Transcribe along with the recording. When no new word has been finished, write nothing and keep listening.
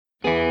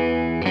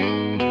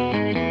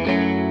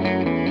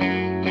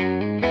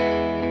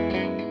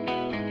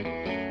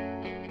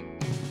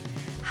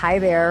Hi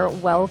there.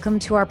 Welcome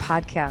to our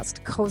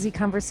podcast, Cozy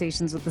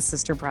Conversations with the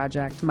Sister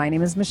Project. My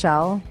name is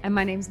Michelle. And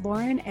my name's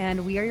Lauren,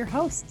 and we are your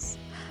hosts.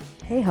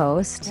 Hey,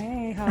 host.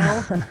 Hey,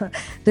 ho.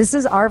 This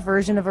is our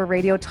version of a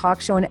radio talk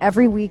show, and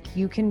every week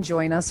you can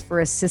join us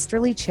for a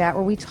sisterly chat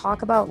where we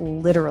talk about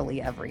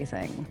literally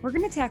everything. We're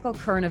going to tackle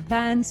current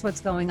events,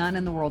 what's going on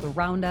in the world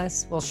around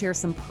us. We'll share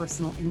some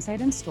personal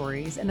insight and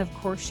stories, and of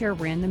course, share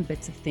random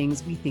bits of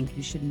things we think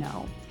you should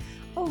know,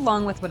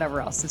 along with whatever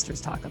else sisters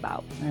talk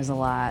about. There's a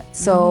lot.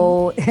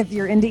 So if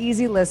you're into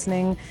easy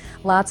listening,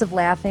 lots of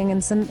laughing,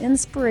 and some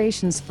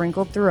inspiration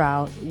sprinkled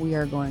throughout, we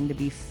are going to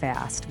be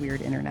fast,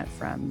 weird internet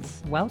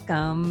friends.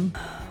 Welcome.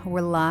 We're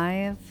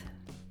live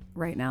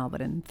right now, but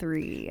in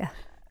 3,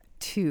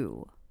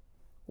 2,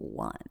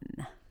 1.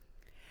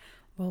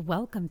 Well,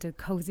 welcome to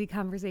Cozy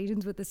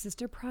Conversations with the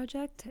Sister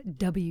Project,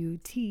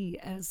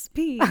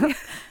 WTSP.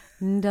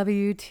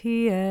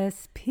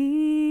 WTSP.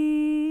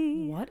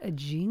 What a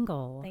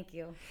jingle. Thank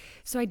you.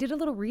 So I did a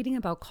little reading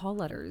about call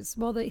letters.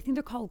 Well, I think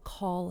they're called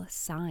call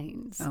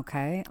signs.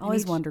 Okay.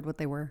 Always wondered what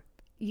they were.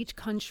 Each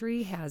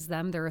country has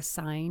them. They're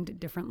assigned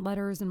different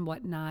letters and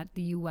whatnot.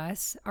 The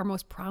U.S., our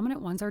most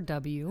prominent ones are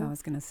W. I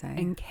was going to say.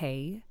 And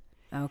K.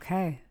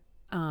 Okay.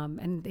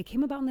 And they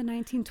came about in the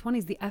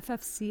 1920s. The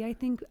FFC, I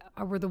think,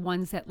 were the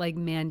ones that like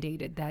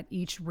mandated that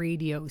each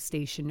radio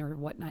station or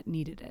whatnot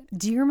needed it.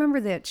 Do you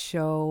remember that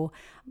show?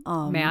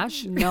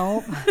 MASH?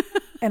 Nope.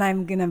 And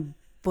I'm going to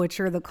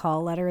butcher the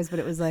call letters, but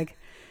it was like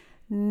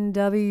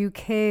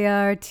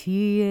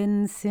WKRT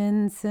in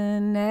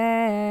Cincinnati.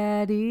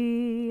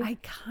 I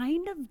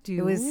kind of do.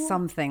 It was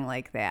something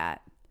like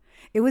that.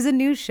 It was a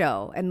new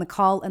show, and the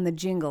call and the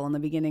jingle in the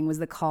beginning was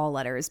the call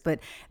letters,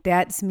 but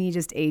that's me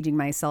just aging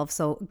myself.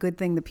 So good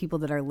thing the people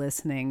that are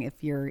listening, if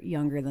you're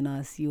younger than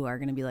us, you are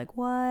going to be like,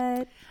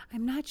 what?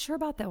 I'm not sure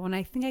about that one.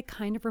 I think I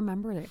kind of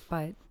remember it,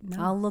 but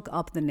no. I'll look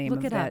up the name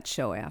of that up.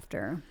 show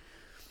after.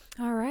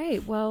 All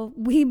right. Well,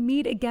 we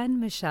meet again,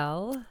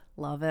 Michelle.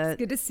 Love it. It's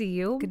good to see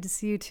you. Good to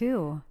see you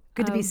too.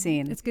 Good to be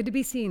seen. It's good to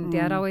be seen.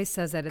 Dad always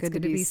says that. It's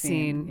good to be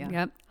seen.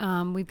 Yeah.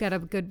 Yep. We've got a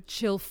good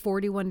chill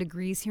 41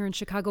 degrees here in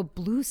Chicago.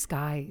 Blue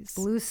skies.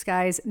 Blue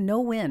skies,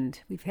 no wind.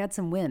 We've had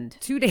some wind.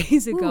 2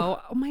 days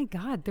ago. Oh my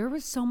God. There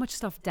was so much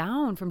stuff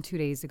down from 2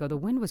 days ago. The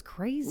wind was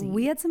crazy.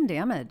 We had some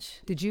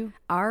damage. Did you?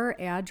 Our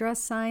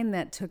address sign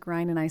that took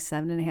Ryan and I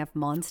 7.5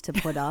 months to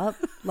put up,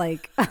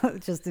 like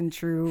just in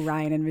true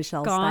Ryan and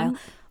Michelle Gone?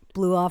 style,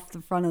 blew off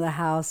the front of the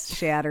house,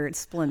 shattered,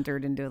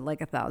 splintered into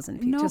like 1,000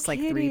 pieces, No just like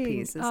 3 kidding.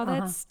 pieces. Oh,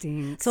 that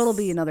stinks. So it'll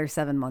be another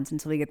 7 months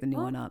until we get the new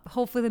one up.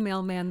 Hopefully the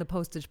mailman, the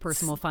postage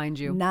person will find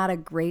you. Not a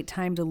great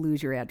time to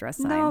lose your address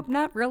sign. Nope,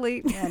 not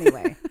really.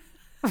 Anyway.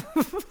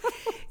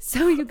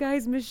 So you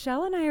guys,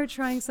 Michelle and I are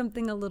trying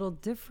something a little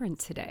different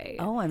today.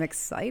 Oh, I'm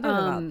excited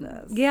about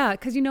this. Yeah,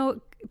 because,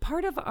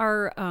 part of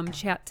our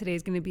chat today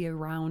is going to be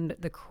around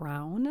the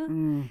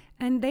crown,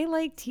 and they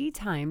like tea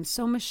time.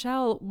 So,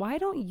 Michelle, why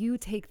don't you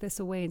take this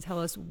away and tell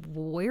us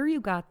where you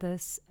got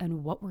this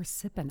and what we're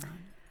sipping on?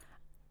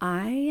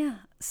 I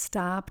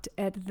stopped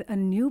at a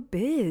new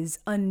Brave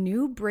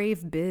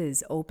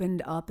Biz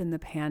opened up in the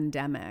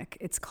pandemic.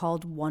 It's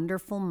called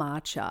Wonderful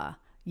Matcha.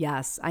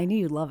 Yes, I knew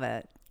you'd love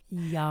it.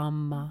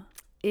 Yum.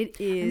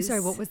 It is. I'm sorry,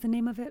 what was the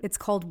name of it? It's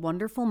called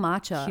Wonderful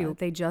Matcha. Cute.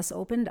 They just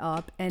opened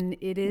up, and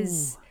it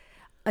is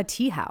a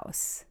tea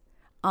house.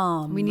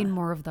 We need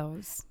more of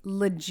those.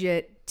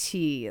 Legit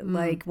tea.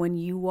 Like when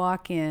you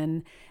walk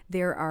in,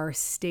 there are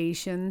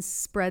stations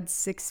spread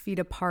 6 feet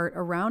apart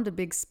around a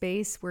big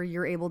space where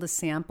you're able to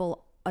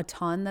sample a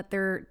ton that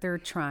they're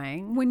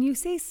trying. When you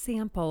say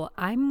sample,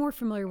 I'm more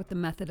familiar with the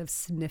method of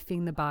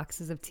sniffing the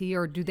boxes of tea,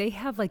 or do they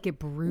have like it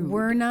brewed?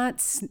 They're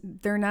not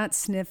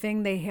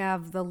sniffing. They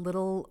have the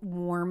little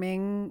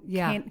warming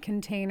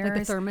containers,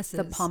 like the thermoses,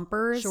 the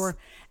pumpers, sure,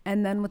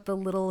 and then with the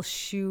little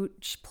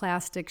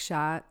plastic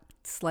shot.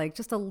 It's like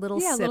just a little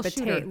sip,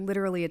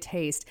 literally a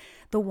taste.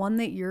 The one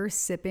that you're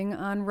sipping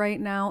on right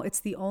now,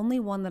 it's the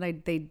only one that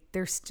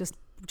they're just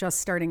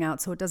starting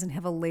out, so it doesn't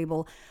have a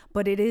label,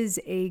 but it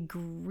is a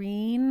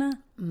green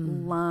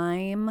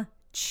lime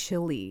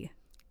chili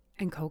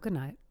and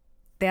coconut.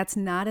 That's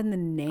not in the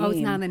name. Oh,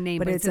 it's not in the name,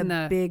 but it's in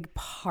a big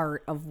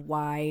part of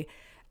why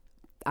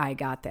I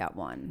got that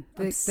one.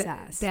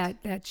 Obsessed.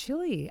 That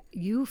chili,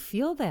 you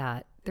feel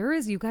that. There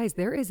is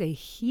a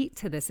heat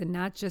to this, and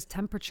not just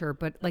temperature,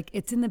 but like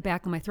it's in the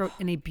back of my throat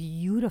in a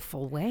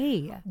beautiful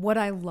way. What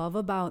I love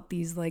about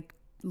these like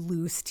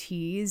loose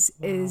teas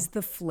is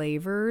the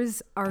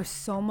flavors are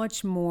so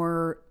much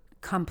more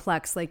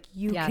complex. Like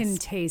you can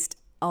taste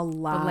a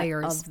lot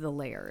of the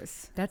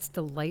layers. That's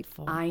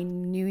delightful. I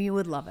knew you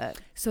would love it.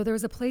 So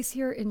there's a place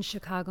here in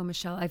Chicago,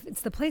 Michelle.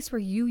 It's the place where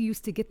you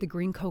used to get the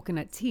green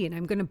coconut tea, and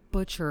I'm going to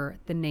butcher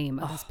the name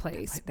of this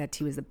place. That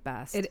tea was the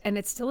best. And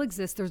it still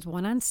exists. There's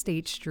one on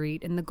State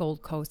Street in the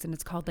Gold Coast, and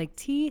it's called like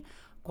Tea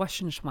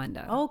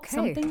Guaschenschwende. Okay.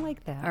 Something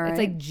like that. All right. It's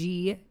like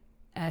G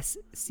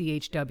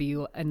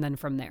SCHW, and then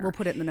from there. We'll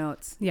put it in the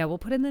notes. Yeah, we'll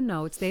put in the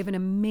notes. They have an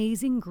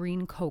amazing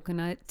green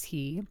coconut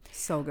tea.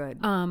 So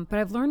good. But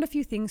I've learned a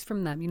few things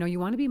from them. You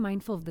want to be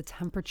mindful of the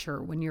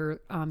temperature when you're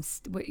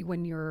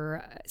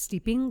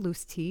steeping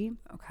loose tea.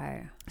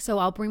 Okay. So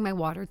I'll bring my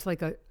water to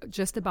like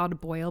just about a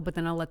boil, but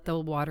then I'll let the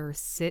water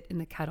sit in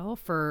the kettle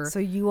for. So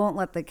you won't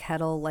let the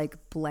kettle like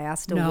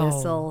blast a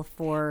whistle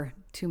for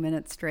 2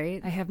 minutes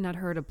straight? I have not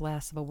heard a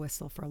blast of a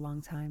whistle for a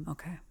long time.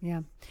 Okay.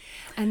 Yeah.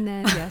 And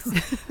then, yes.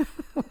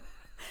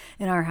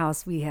 In our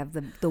house, we have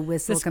the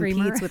whistle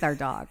competes with our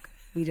dog.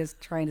 We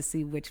just trying to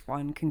see which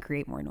one can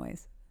create more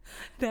noise.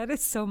 That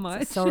is so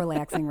much. It's so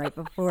relaxing right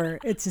before.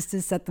 It's just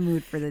to set the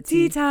mood for the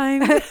tea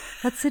time.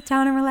 Let's sit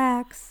down and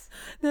relax.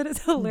 That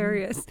is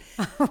hilarious.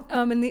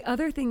 And the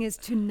other thing is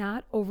to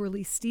not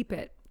overly steep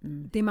it.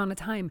 The amount of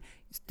time.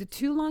 The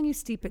too long you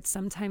steep it,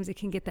 sometimes it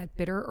can get that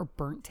bitter or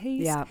burnt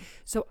taste. Yeah.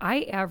 So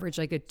I average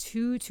like a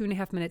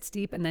 2.5 minute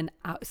steep, and then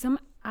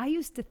I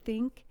used to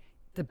think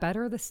the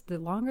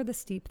longer the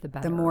steep, the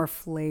better. The more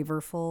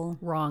flavorful.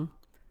 Wrong.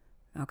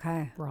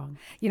 Okay. Wrong.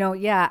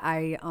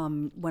 I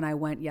when I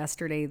went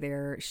yesterday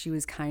there, she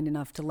was kind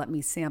enough to let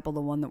me sample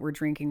the one that we're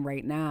drinking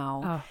right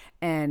now.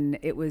 And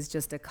it was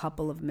just a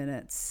couple of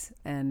minutes,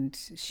 and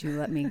she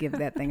let me give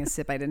that thing a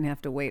sip. I didn't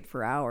have to wait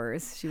for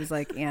hours. She was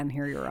like, "Ann,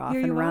 here you're off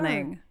and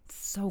running."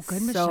 So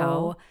good,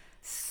 Michelle.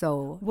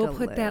 So we'll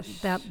put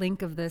that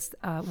link of this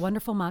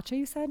wonderful matcha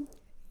you said.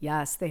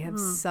 Yes, they have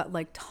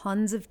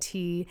tons of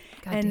tea,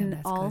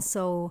 and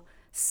also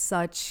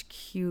such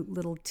cute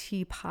little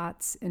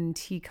teapots and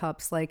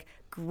teacups, like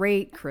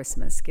great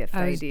Christmas gift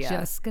idea. I was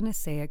just going to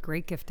say a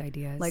great gift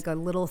idea. Like a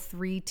little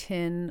 3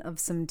 tin of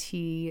some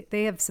tea.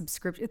 They have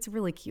subscription. It's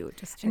really cute.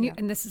 Just check it out.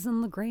 And this is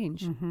in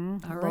LaGrange. Mm-hmm.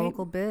 All right.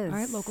 Local biz. All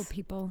right, local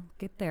people,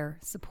 get there.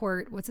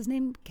 Support. What's his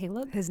name?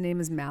 Caleb? His name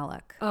is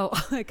Malik. Oh,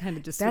 I kind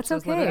of just That's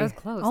okay. That was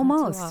close.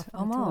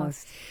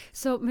 Almost.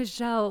 So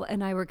Michelle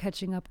and I were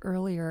catching up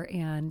earlier,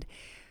 and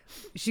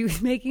she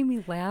was making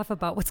me laugh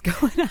about what's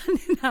going on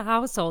in the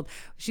household.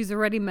 She's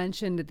already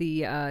mentioned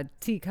the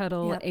tea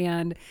kettle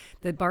and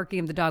the barking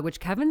of the dog, which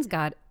Kevin's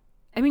got.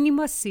 I mean, you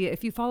must see it.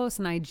 If you follow us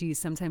on IG,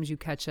 sometimes you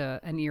catch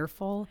an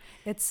earful.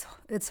 It's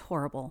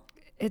horrible.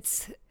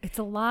 It's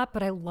a lot,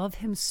 but I love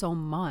him so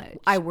much.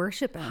 I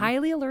worship him.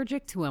 Highly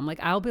allergic to him. Like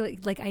I'll be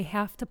like I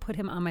have to put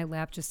him on my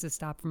lap just to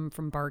stop him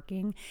from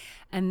barking,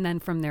 and then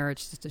from there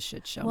it's just a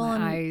shit show.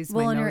 My eyes,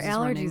 my nose your is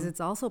allergies, running.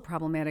 it's also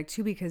problematic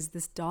too, because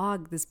this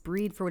dog, this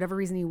breed, for whatever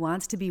reason, he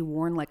wants to be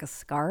worn like a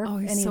scarf,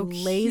 and he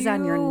lays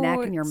on your neck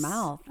and your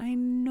mouth. I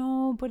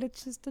know, but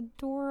it's just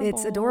adorable.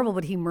 It's adorable,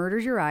 but he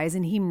murders your eyes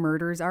and he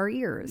murders our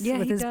ears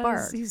with his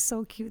bark. He's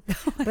so cute though.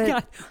 Oh my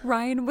God.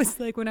 Ryan was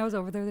like, when I was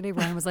over there the day,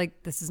 Ryan was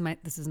like, this is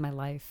my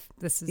life.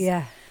 This is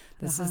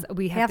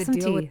we have to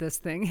deal with this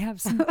thing. Have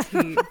some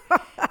tea.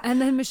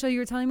 And then Michelle, you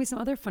were telling me some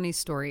other funny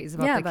stories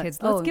about the kids.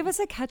 Let's give us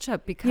a catch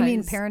up, because you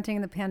mean parenting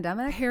in the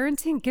pandemic?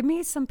 Give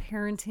me some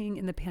parenting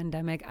in the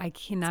pandemic. I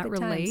cannot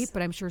relate,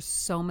 but I'm sure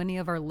so many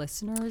of our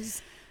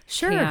listeners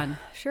can.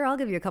 Sure, I'll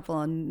give you a couple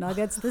of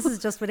nuggets. This is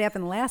just what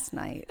happened last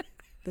night.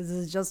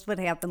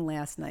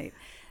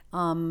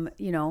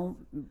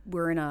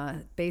 We're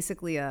in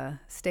basically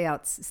a stay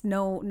out,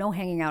 no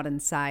hanging out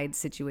inside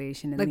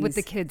situation. Like with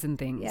the kids and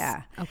things.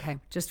 Yeah. Okay.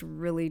 Just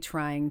really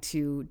trying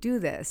to do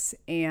this.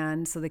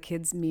 And so the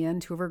kids, Mia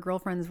and 2 of her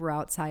girlfriends, were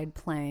outside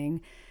playing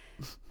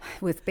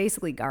with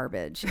basically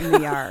garbage in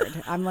the yard.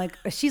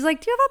 She's like,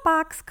 do you have a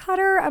box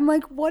cutter? I'm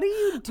like, what are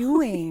you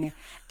doing?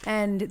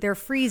 And they're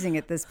freezing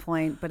at this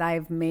point, but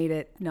I've made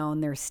it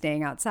known they're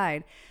staying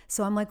outside.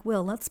 So I'm like,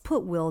 Will, let's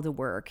put Will to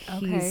work.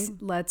 Okay.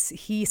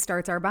 He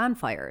starts our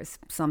bonfires.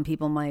 Some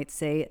people might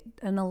say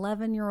an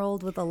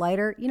 11-year-old with a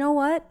lighter. You know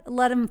what?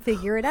 Let him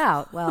figure it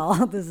out.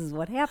 Well, this is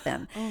what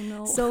happened. Oh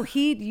no. So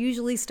he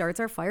usually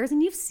starts our fires,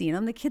 and you've seen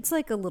him. The kid's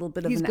like a little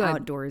bit of an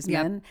outdoorsman.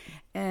 Yep.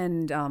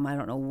 And I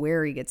don't know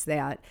where he gets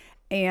that.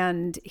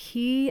 And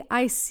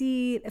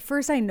at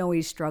first I know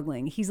he's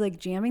struggling. He's like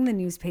jamming the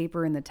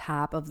newspaper in the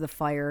top of the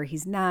fire.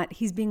 He's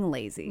being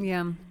lazy.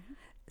 Yeah.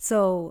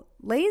 So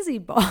lazy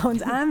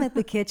bones, I'm at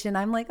the kitchen.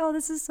 I'm like, oh,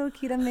 this is so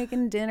cute. I'm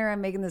making dinner.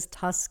 I'm making this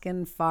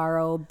Tuscan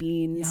farro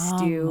bean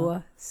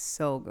stew.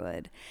 So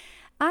good.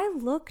 I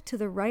look to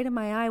the right of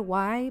my eye.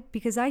 Why?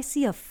 Because I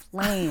see a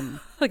flame.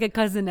 Like a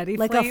Cousin Eddie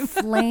flame. Like a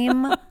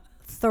flame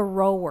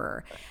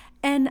thrower.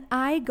 And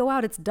I go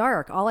out. It's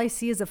dark. All I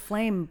see is a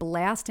flame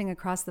blasting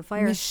across the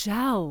fire.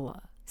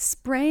 Michelle.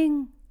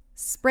 Spraying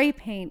spray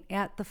paint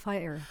at the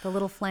fire, the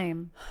little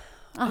flame.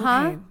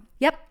 Okay.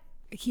 Yep.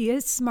 He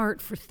is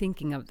smart for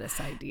thinking of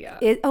this idea.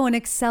 An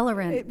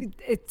accelerant.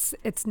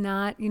 It's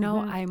not,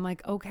 I'm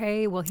like,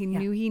 okay, well, he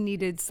knew he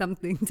needed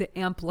something to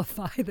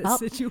amplify the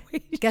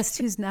situation. Guess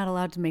who's not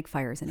allowed to make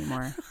fires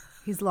anymore?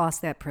 He's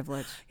lost that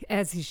privilege.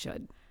 As he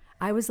should.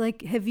 I was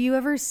like, have you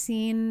ever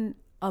seen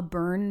a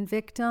burn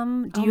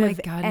victim? Do you have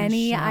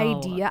any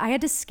idea? I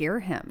had to scare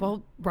him.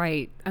 Well,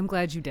 right. I'm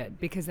glad you did,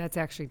 because that's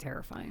actually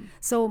terrifying.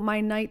 So my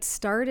night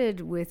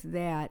started with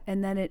that,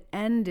 and then it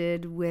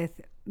ended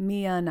with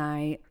Mia and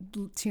I.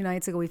 2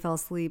 nights ago, we fell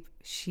asleep.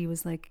 She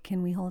was like,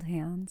 can we hold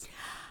hands?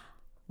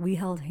 We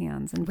held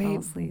hands and fell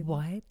asleep.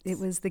 What? It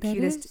was the that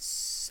cutest. Is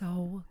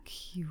so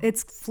cute.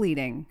 It's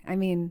fleeting. I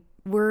mean,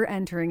 we're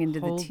entering into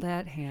Hold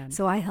that hand.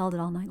 So I held it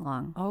all night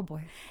long. Oh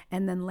boy.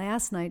 And then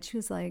last night she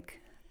was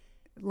like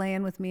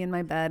laying with me in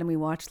my bed and we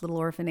watched Little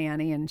Orphan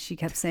Annie and she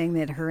kept saying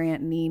that her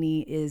Aunt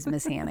Nene is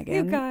Miss Hannigan.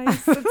 You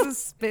guys, it's a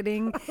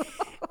spitting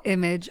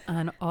image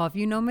on all. If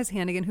you know Miss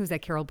Hannigan, who's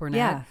that? Carol Burnett.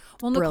 Yeah.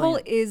 Well,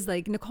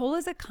 Brilliant. Nicole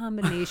is a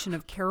combination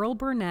of Carol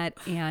Burnett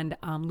and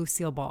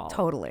Lucille Ball.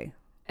 Totally.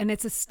 And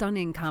it's a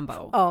stunning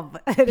combo. Oh,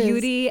 it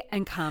Beauty is.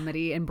 and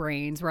comedy and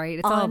brains, right?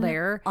 It's all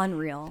there.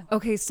 Unreal.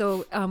 Okay,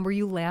 so were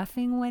you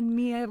laughing when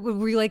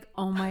were you like,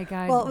 oh my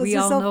God, Well, it was we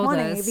just all so know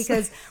funny this?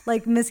 because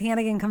like Miss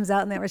Hannigan comes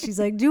out in that where she's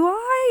like, do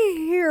I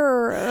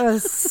hear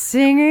a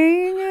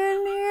singing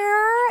in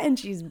here? And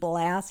she's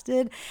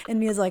blasted.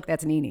 And Mia's like,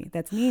 that's Nene.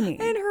 That's Nene.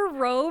 In her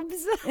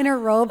robes. In her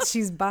robes,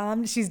 she's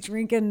bombed. She's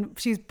drinking.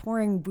 She's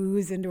pouring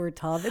booze into her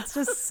tub. It's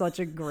just such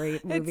a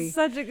great movie. It's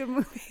such a good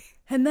movie.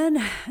 And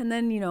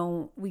then, you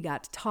know, we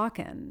got to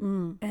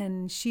talking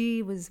and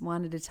she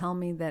wanted to tell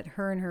me that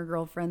her and her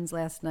girlfriends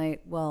last night,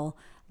 well,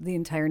 the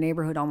entire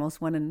neighborhood almost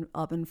went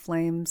up in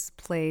flames,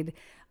 played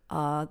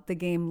the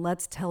game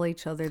Let's Tell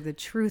Each Other the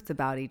Truth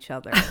About Each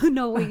Other.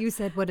 No, what you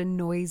said, what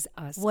annoys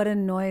us. What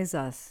annoys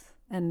us.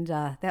 And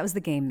that was the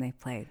game they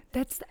played.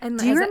 Do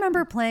you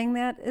remember playing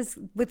that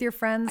with your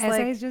friends? As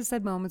I just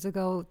said moments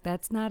ago,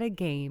 that's not a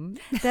game.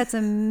 That's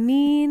a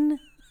mean...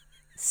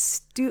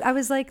 I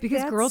was like,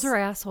 because girls are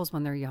assholes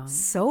when they're young.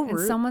 So rude. And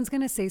someone's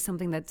gonna say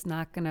something that's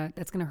gonna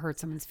hurt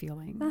someone's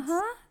feelings.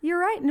 You're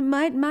right.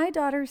 My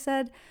daughter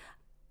said,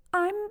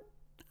 I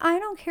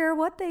don't care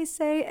what they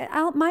say.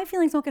 My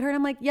feelings won't get hurt.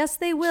 I'm like, yes,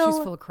 they will.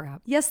 She's full of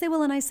crap. Yes, they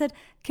will. And I said,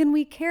 can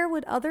we care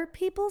what other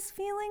people's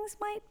feelings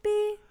might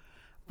be?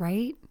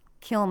 Right?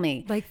 Kill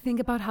me. Like, think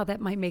about how that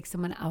might make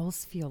someone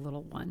else feel,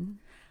 little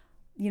one.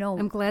 You know,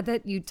 I'm glad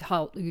that you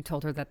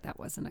told her that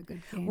wasn't a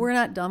good game. We're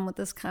not done with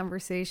this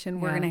conversation.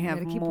 We're going to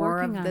have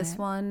more of this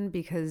one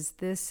because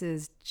this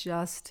is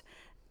just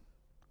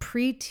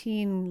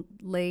preteen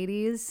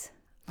ladies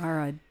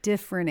are a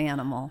different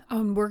animal.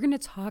 We're going to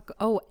talk.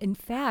 In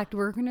fact,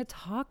 we're going to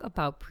talk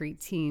about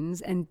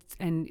preteens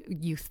and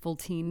youthful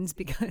teens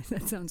because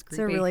that sounds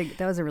creepy.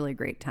 That was a really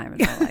great time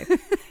in my life.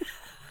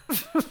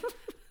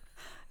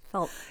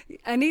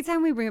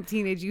 Anytime we bring up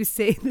teenage, you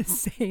say the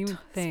same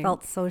thing.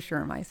 Felt so sure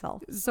of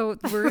myself. So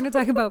we're going to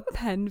talk about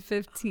Pen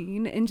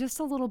 15 in just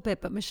a little bit.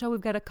 But Michelle,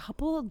 we've got a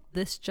couple of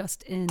this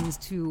just ins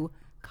to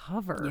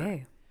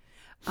cover.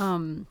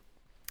 Yay.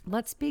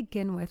 Let's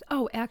begin with.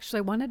 Actually,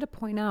 I wanted to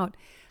point out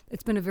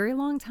it's been a very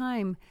long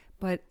time,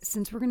 but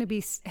since we're going to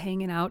be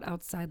hanging out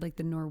outside like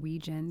the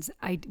Norwegians,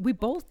 we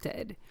both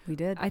did. We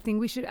did. I think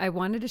we should. I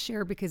wanted to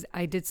share because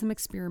I did some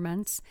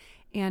experiments.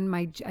 And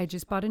I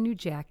just bought a new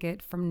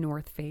jacket from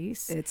North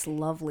Face. It's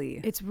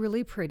lovely. It's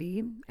really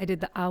pretty. I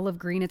did the olive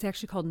green. It's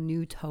actually called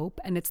New Taupe,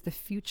 and it's the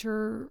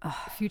future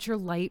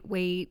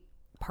lightweight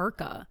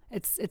parka.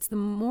 It's the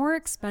more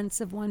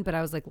expensive one, but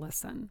I was like,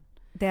 listen,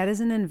 that is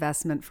an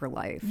investment for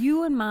life.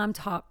 You and Mom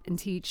taught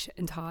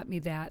me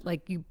that.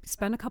 Like, you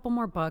spend a couple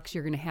more bucks,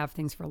 you're going to have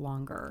things for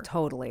longer.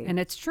 Totally. And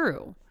it's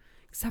true.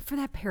 Except for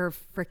that pair of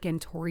frickin'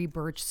 Tory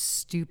Burch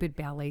stupid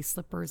ballet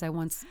slippers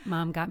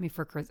Mom got me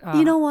for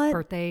you know what?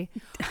 birthday.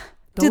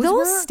 Do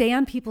those stay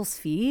on people's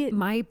feet?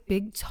 My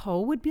big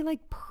toe would be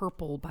like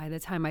purple by the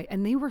time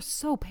and they were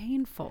so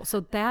painful.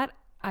 So that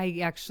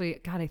Michelle,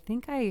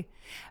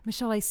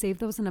 I saved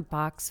those in a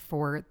box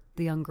for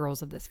the young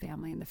girls of this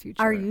family in the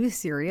future. Are you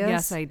serious?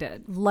 Yes, I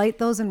did. Light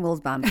those in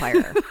Will's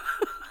bonfire.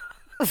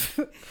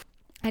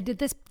 I did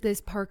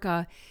this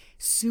parka,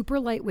 super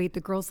lightweight.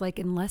 The girls like,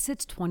 unless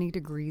it's 20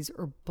 degrees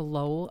or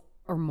below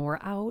or more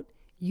out,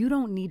 you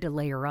don't need to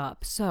layer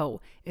up.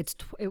 So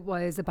it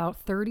was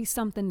about 30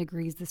 something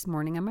degrees this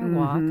morning on my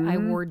walk. I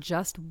wore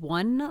just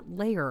one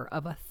layer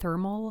of a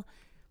thermal,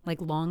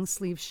 like long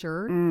sleeve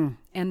shirt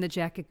and the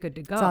jacket good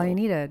to go. That's all you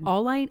needed.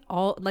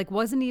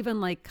 Wasn't even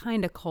like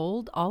kind of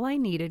cold. All I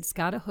needed, it's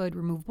got a hood,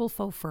 removable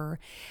faux fur.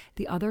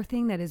 The other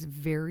thing that is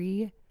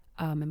very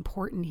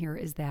important here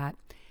is that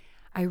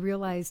I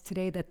realized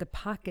today that the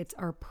pockets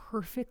are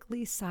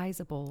perfectly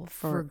sizable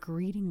for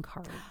greeting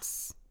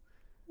cards.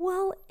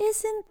 Well,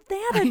 isn't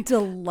that a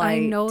delight? I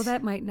know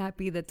that might not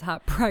be the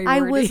top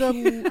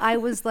priority. I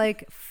was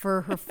like,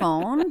 for her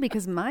phone,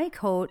 because my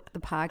coat, the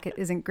pocket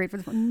isn't great for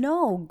the phone.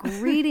 No,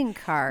 greeting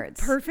cards.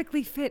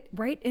 Perfectly fit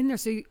right in there.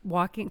 So you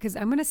walking, because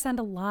I'm going to send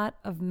a lot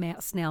of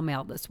snail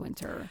mail this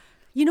winter.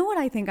 You know what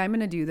I think I'm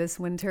going to do this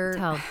winter?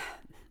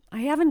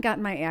 I haven't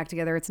gotten my act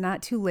together. It's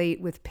not too late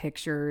with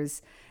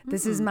pictures.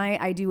 This is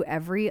I do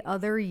every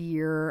other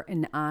year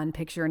an on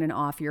picture and an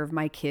off year of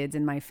my kids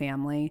and my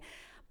family.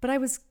 But I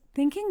was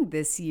thinking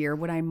this year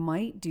what I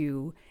might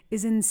do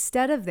is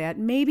instead of that,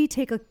 maybe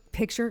take a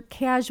picture,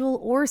 casual,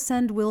 or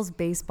send Will's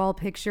baseball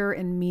picture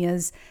and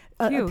Mia's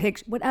a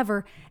picture,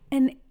 whatever,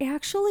 and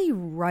actually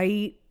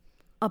write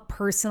a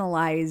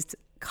personalized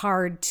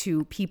card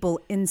to people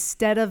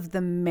instead of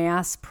the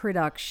mass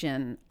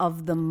production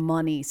of the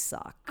money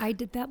suck. I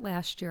did that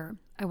last year.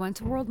 I went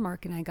to World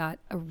Market and I got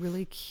a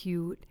really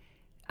cute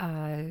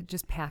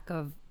just pack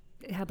of.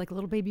 It had like a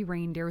little baby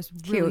reindeer. It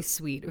was really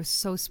sweet. It was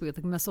so sweet, with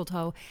like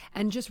mistletoe,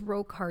 and just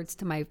wrote cards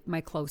to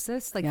my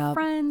closest, like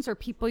friends or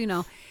people.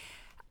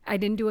 I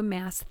didn't do a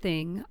mass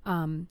thing.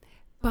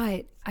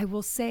 But I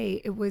will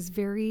say it was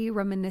very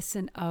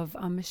reminiscent of,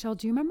 Michelle,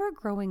 do you remember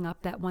growing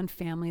up, that one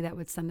family that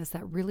would send us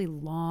that really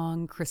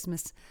long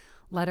Christmas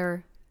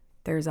letter?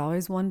 There's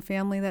always one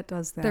family that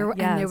does that.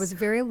 And it was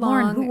very long.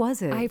 Lauren, who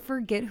was it? I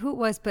forget who it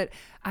was, but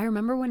I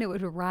remember when it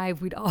would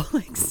arrive, we'd all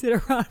like sit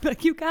around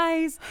like, you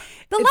guys.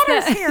 The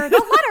letter's here.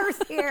 The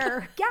letter's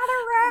here.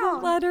 Gather around.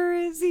 The letter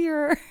is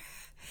here.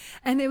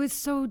 And it was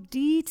so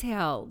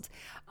detailed.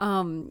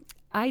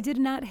 I did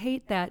not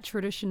hate that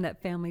tradition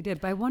that family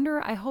did, but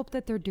I hope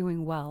that they're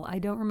doing well. I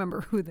don't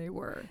remember who they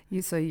were.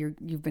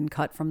 You've been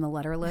cut from the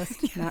letter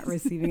list, yes. Not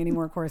receiving any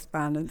more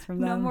correndance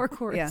from them. No more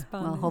correspondence.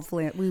 Yeah, well,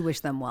 hopefully we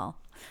wish them well.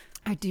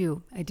 I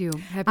do.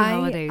 Happy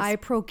holidays. I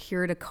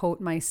procured a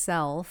coat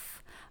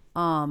myself.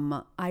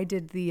 I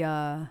did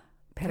the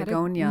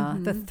Patagonia,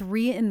 the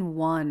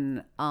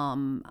 3-in-1.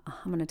 I'm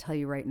going to tell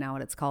you right now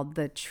what it's called.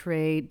 The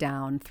Tray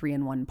Down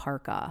 3-in-1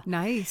 parka.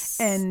 Nice.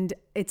 And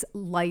it's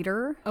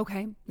lighter.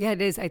 Okay. Yeah,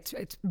 it is.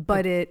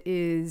 But it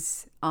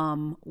is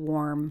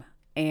warm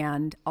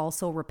and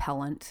also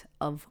repellent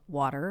of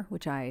water,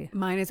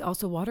 Mine is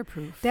also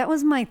waterproof. That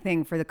was my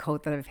thing for the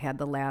coat that I've had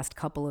the last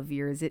couple of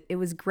years. It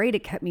was great.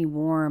 It kept me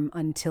warm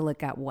until it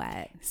got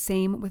wet.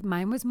 Same with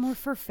mine. Was more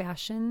for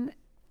fashion.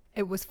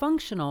 It was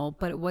functional,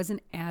 but it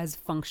wasn't as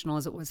functional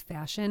as it was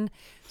fashion.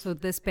 So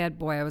this bad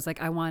boy, I was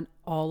like, I want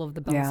all of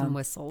the bells and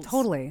whistles.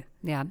 Totally.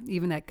 Yeah,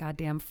 even that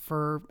goddamn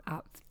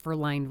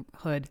fur-lined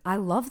hood. I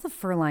love the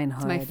fur-lined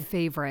hood. It's my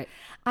favorite.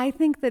 I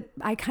think that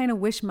I kind of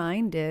wish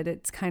mine did.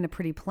 It's kind of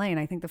pretty plain.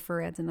 I think the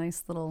fur adds a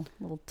nice little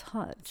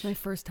touch. It's my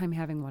first time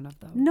having one of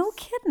those. No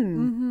kidding.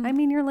 Mm-hmm. I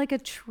mean, you're like a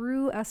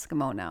true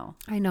Eskimo now.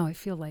 I know. I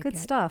feel like good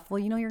stuff. Well,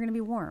 you're going to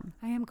be warm.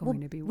 I am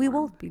going to be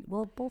warm.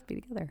 We'll both be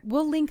together.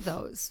 We'll link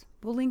those.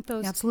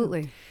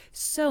 Absolutely. Too.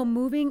 So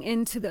moving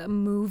into the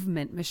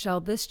movement, Michelle,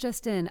 this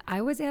just in, I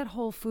was at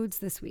Whole Foods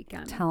this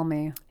weekend. Tell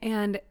me.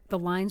 And the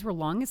lines were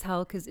long as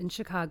hell because in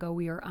Chicago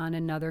we are on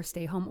another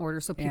stay-home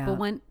order. So people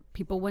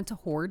went to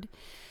hoard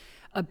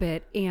a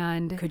bit.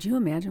 And could you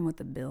imagine what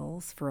the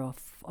bills for a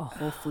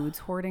Whole Foods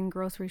hoarding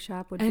grocery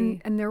shop would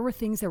be? And there were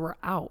things that were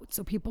out.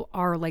 So people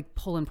are like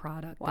pulling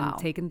product and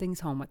taking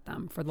things home with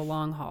them for the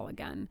long haul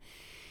again.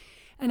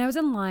 And I was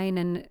in line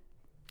and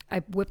I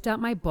whipped out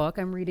my book.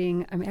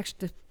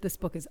 This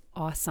book is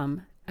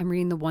awesome. I'm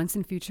reading The Once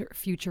and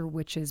Future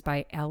Witches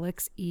by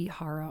Alex E.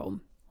 Harrow.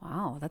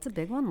 Wow, that's a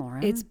big one,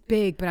 Lauren. It's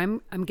big, but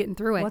I'm getting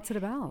through it. What's it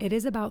about? It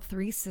is about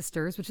 3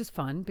 sisters, which is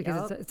fun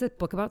because it's a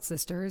book about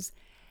sisters.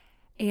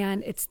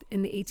 And it's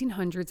in the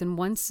 1800s, and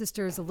one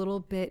sister is a little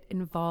bit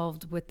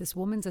involved with this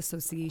women's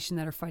association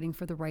that are fighting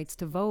for the rights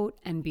to vote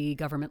and be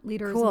government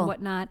leaders and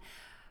whatnot.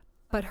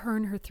 But her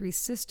and her 3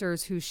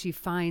 sisters, who she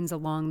finds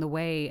along the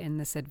way in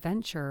this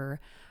adventure,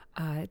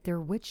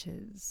 they're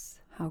witches.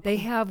 They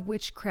have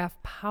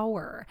witchcraft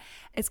power.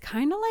 It's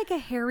kind of like a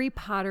Harry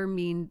Potter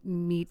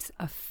meets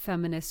a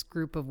feminist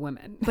group of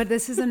women. But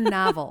this is a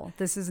novel.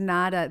 This is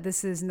not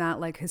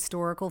like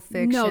historical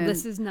fiction. No,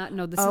 this is not.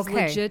 No, this is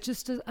legit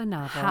just a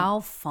novel. How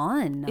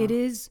fun. It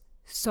is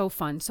so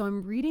fun. So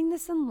I'm reading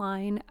this in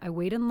line. I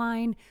wait in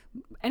line.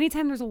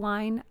 Anytime there's a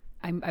line,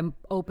 I'm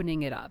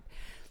opening it up.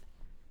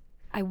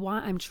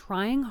 I'm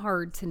trying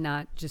hard to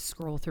not just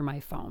scroll through my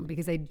phone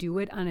because I do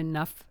it on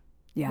enough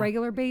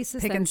regular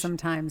basis. Picking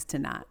sometimes to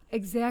not.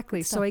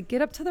 Exactly. So I get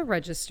up to the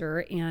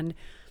register and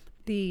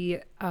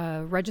the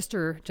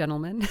register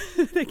gentleman,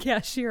 the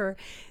cashier,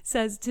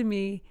 says to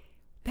me,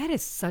 "That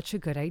is such a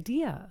good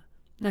idea."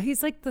 Now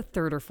he's like the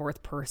 3rd or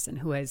 4th person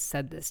who has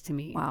said this to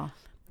me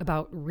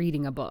about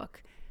reading a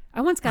book.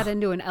 I once got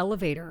into an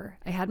elevator.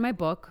 I had my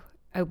book.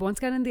 I once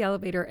got in the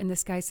elevator and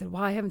this guy said,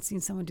 "Wow, I haven't seen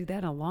someone do that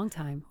in a long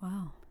time."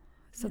 Wow.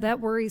 So that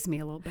worries me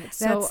a little bit.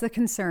 That's the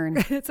concern.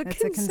 That's a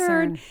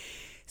concern.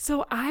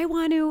 So I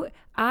want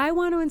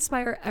to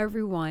inspire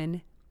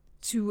everyone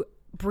to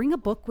bring a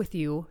book with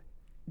you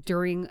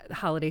during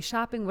holiday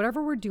shopping,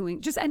 whatever we're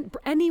doing, just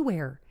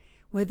anywhere.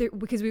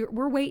 Because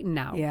we're waiting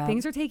now. Yeah.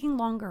 Things are taking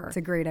longer. It's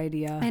a great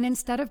idea. And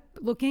instead of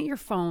looking at your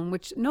phone,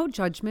 which no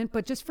judgment,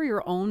 but just for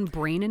your own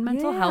brain and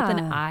mental health and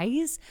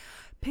eyes,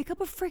 pick up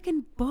a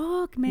freaking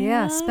book, man.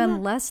 Yeah,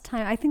 spend less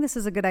time. I think this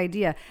is a good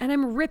idea. And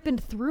I'm ripping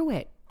through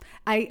it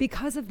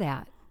because of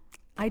that.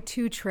 I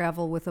too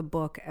travel with a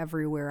book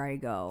everywhere I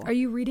go. Are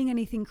you reading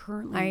anything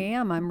currently? I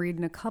am. I'm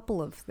reading a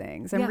couple of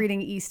things. I'm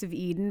reading East of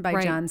Eden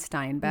by John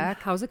Steinbeck.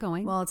 How's it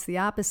going? Well, it's the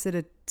opposite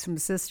of some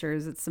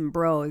sisters. It's some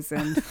bros,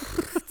 and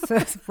it's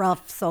It's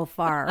rough so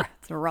far.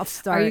 It's a rough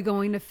start. Are you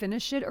going to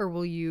finish it or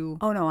will you?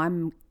 Oh, no,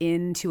 I'm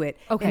into it.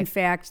 Okay. In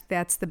fact,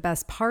 that's the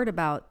best part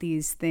about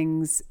these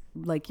things,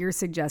 like you're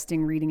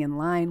suggesting reading in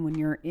line when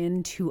you're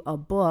into a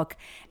book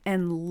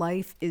and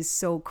life is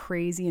so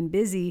crazy and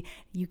busy.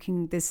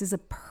 This is a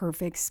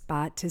perfect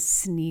spot to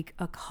sneak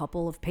a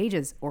couple of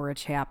pages or a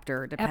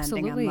chapter, depending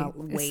Absolutely. on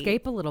the weight.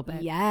 Escape a little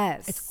bit.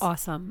 Yes. It's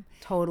awesome.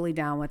 Totally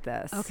down with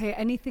this. Okay.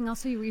 Anything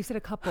else? You said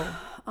a couple.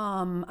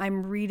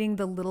 I'm reading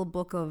the little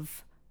book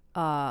of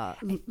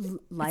Is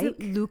it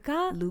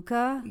Luca?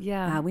 Luca.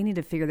 Yeah. We need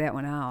to figure that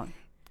one out.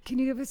 Can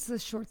you give us a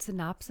short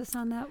synopsis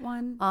on that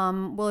one?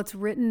 Well, it's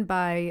written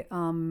by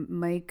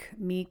Meek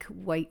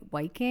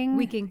Wiking.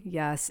 Wiking.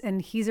 Yes,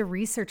 and he's a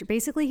researcher.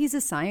 Basically, he's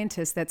a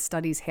scientist that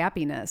studies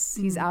happiness.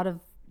 He's out of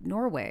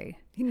Norway.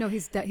 No,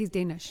 he's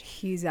Danish.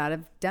 He's out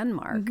of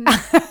Denmark.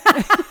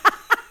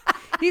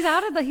 He's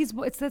out of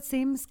it's that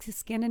same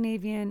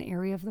Scandinavian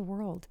area of the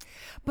world.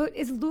 But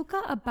is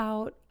Luca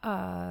about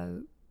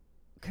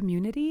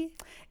community?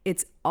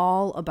 It's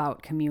all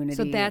about community.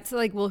 So that's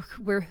like, well,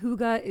 where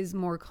Huga is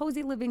more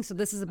cozy living. So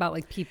this is about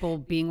like people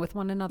being with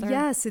one another.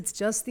 Yes, it's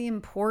just the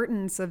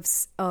importance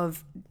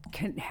of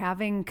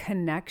having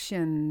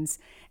connections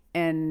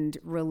and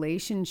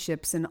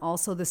relationships, and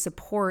also the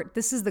support.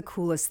 This is the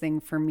coolest thing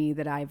for me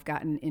that I've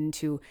gotten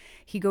into.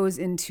 He goes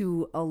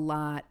into a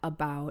lot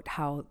about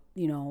how,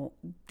 the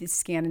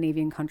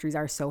Scandinavian countries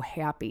are so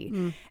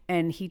happy.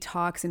 And he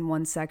talks in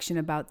one section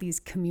about these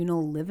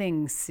communal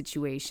living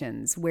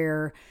situations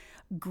where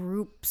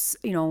groups,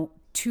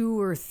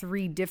 2 or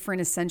 3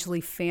 different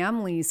essentially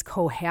families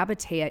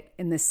cohabitate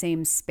in the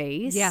same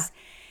space. Yeah.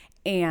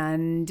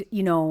 And,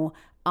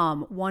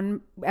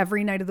 one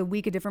every night of the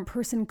week, a different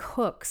person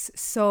cooks.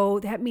 So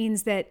that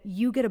means that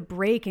you get a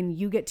break and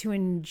you get to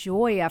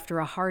enjoy after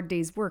a hard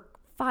day's work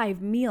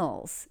 5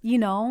 meals,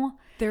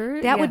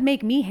 that would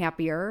make me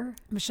happier.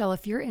 Michelle,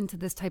 if you're into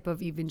this type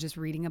of even just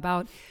reading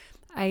about,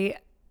 I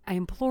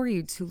implore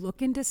you to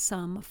look into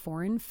some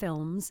foreign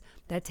films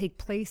that take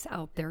place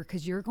out there,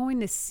 because you're going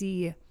to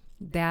see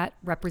that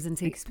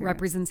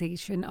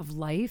representation of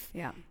life.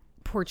 Yeah.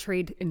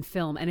 Portrayed in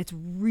film, and it's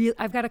real.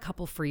 I've got a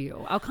couple for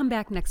you. I'll come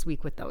back next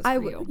week with those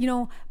for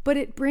you. But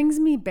it brings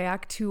me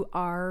back to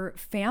our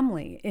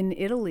family in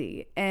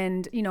Italy,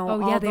 and they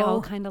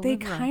all kind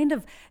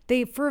of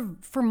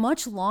for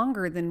much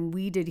longer than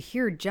we did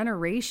here,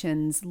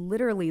 generations,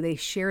 literally they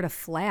shared a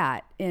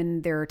flat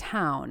in their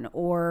town,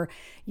 or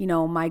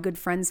my good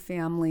friend's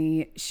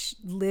family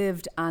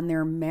lived on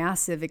their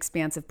massive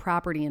expansive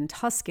property in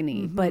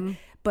Tuscany.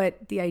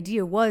 But the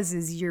idea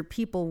is your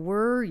people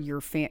were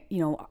your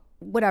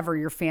whatever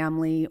your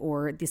family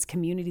or this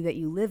community that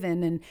you live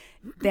in, and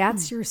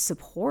that's your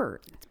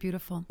support. It's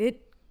beautiful. It's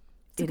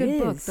a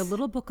good book. The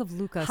Little Book of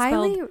Luca,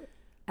 highly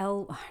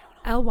spelled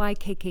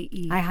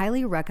Lykke. I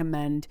highly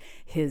recommend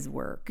his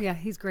work. Yeah,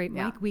 he's great.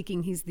 Yeah. Mike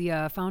Wiking, he's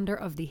the founder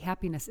of the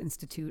Happiness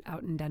Institute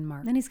out in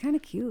Denmark. And he's kind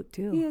of cute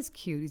too. He is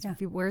cute.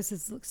 He wears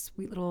his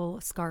sweet little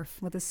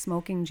scarf with a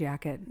smoking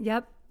jacket.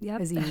 Yep.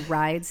 As he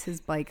rides his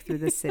bike through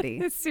the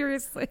city.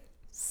 Seriously.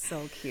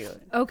 So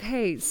cute.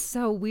 Okay,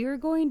 so we are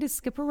going to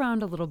skip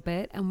around a little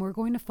bit, and we're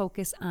going to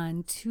focus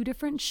on 2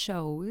 different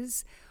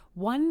shows.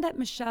 One that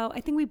Michelle,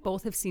 I think we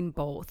both have seen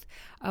both.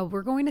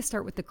 We're going to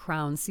start with The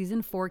Crown.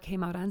 Season 4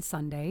 came out on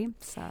Sunday.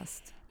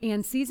 Obsessed.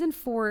 And season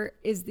 4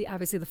 is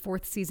obviously the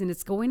 4th season.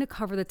 It's going to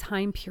cover the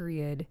time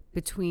period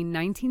between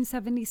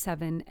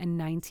 1977 and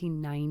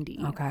 1990.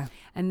 Okay.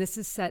 And this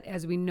is set,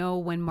 as we know,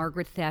 when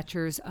Margaret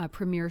Thatcher's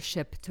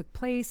premiership took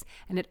place.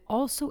 And it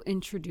also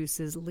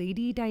introduces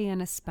Lady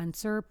Diana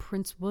Spencer,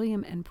 Prince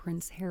William, and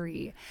Prince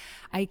Harry.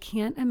 I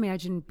can't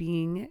imagine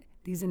being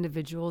these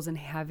individuals and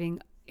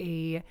having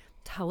a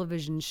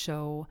television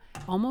show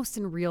almost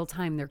in real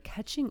time. They're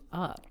catching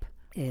up.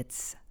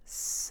 It's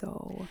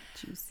so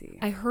juicy.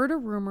 I heard a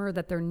rumor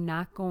that they're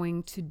not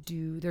going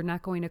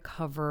to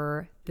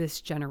cover this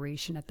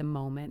generation at the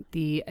moment,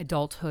 the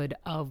adulthood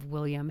of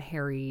William,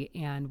 Harry,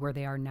 and where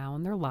they are now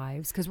in their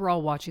lives, because we're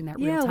all watching that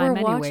real time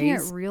anyways. Yeah, we're watching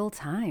it real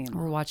time.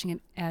 We're watching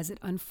it as it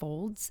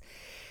unfolds.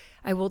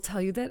 I will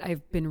tell you that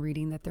I've been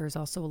reading that there's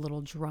also a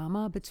little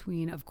drama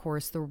between, of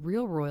course, the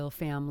real royal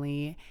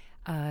family,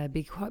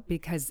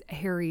 because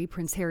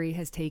Prince Harry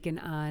has taken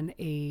on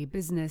a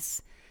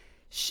business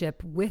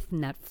ship with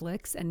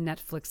Netflix, and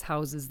Netflix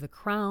houses The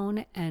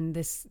Crown, and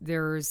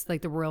there's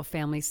like the royal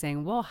family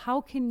saying, well,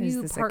 how can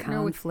you partner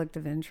a conflict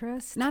of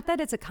interest? Not that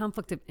it's a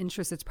conflict of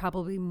interest. It's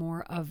probably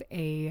more of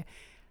a,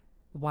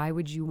 why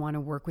would you want to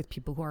work with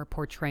people who are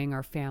portraying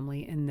our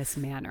family in this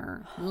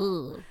manner?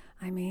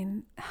 I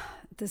mean,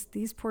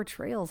 these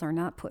portrayals are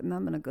not putting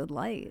them in a good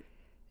light.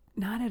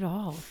 Not at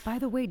all. By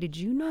the way, did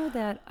you know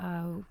that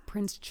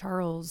Prince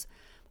Charles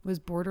was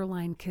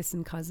borderline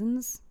kissing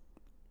cousins?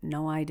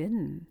 No, I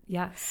didn't.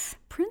 Yes.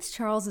 Prince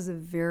Charles is a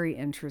very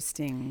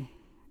interesting...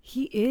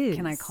 He is.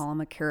 Can I call him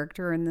a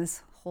character in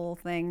this whole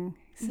thing?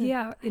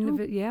 Yeah.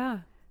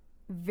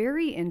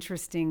 very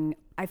interesting.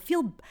 I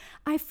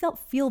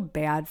feel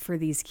bad for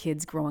these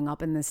kids growing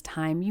up in this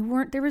time.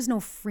 There was no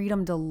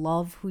freedom to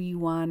love who you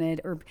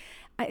wanted, or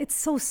it's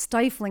so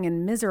stifling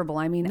and miserable.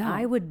 I mean,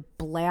 I would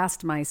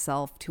blast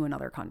myself to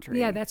another country.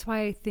 Yeah, that's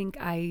why I think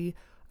I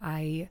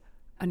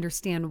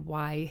understand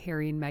why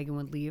Harry and Meghan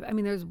would leave. I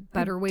mean, there's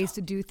better ways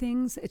to do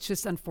things. It's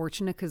just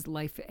unfortunate because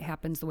life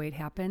happens the way it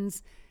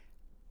happens.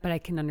 But I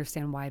can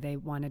understand why they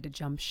wanted to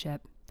jump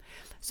ship.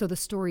 So the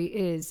story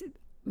is,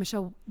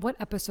 Michelle, what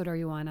episode are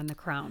you on The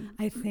Crown?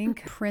 I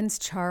think Prince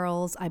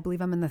Charles, I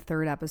believe I'm in the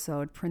 3rd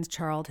episode. Prince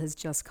Charles has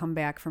just come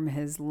back from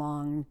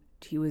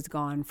he was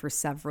gone for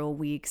several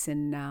weeks,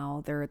 and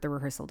now they're at the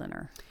rehearsal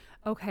dinner.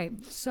 Okay,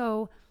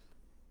 so...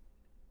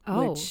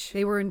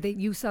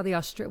 you saw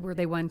where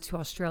they went to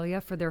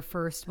Australia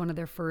for one of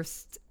their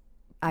first.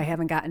 I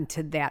haven't gotten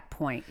to that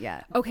point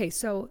yet. Okay,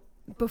 so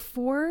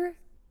before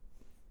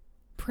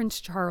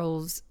Prince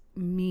Charles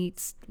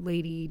meets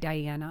Lady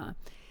Diana,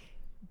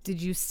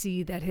 did you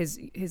see that his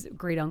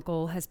great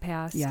uncle has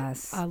passed?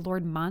 Yes.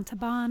 Lord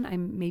Montalban.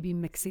 I'm maybe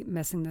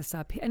messing this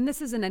up, and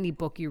this isn't any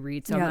book you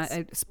read, so yes. I'm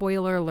not,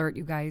 spoiler alert,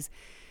 you guys.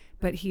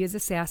 But he is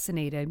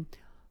assassinated.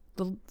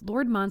 The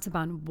Lord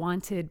Montalban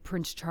wanted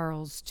Prince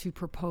Charles to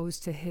propose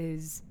to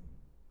his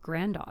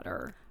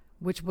granddaughter,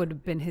 which would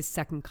have been his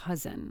second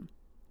cousin.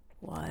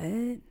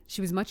 What?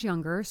 She was much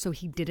younger, so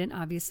he didn't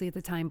obviously at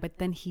the time, but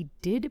then he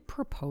did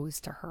propose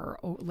to her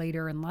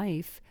later in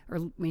life,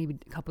 or maybe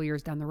a couple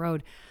years down the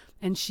road,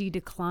 and she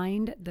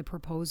declined the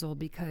proposal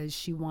because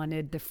she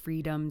wanted the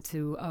freedom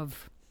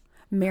of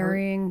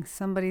marrying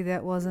somebody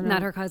that wasn't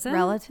not her cousin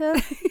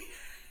relative.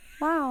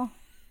 Wow.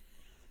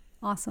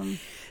 Awesome.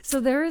 So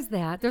there is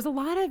that. There's a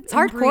lot of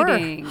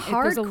inbreeding.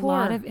 There's a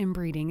lot of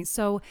inbreeding.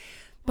 So,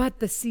 but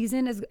the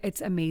season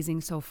it's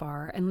amazing so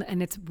far,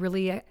 and it's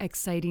really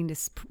exciting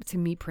to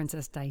meet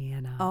Princess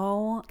Diana.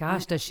 Oh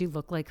gosh, does she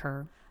look like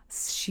her?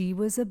 She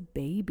was a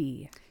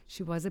baby.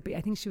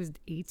 I think she was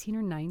 18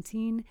 or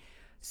 19.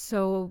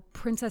 So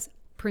Princess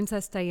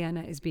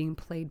Diana is being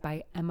played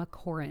by Emma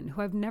Corrin,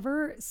 who I've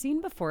never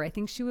seen before. I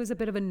think she was a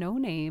bit of a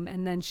no-name,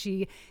 and then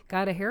she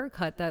got a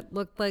haircut that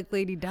looked like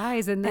Lady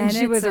Di's, and then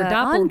she was her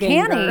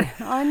doppelganger.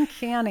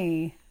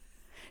 Uncanny.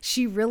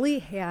 She really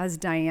has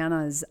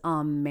Diana's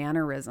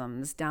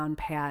mannerisms down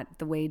pat,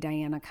 the way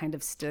Diana kind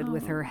of stood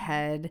with her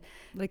head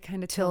like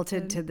kind of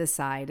tilted to the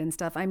side and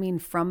stuff. I mean,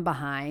 from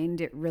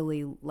behind, it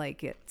really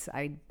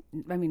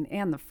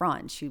and the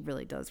front, she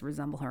really does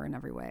resemble her in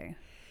every way.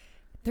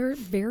 They're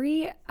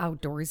very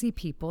outdoorsy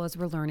people, as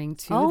we're learning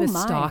too.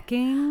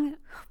 Stalking.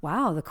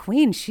 Wow, the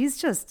queen, she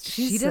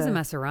doesn't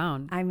mess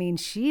around. I mean,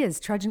 she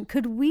is trudging.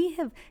 Can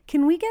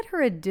we get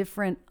her a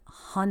different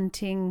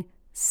hunting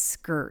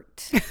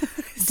skirt?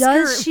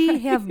 Does she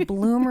have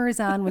bloomers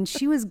on when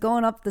she was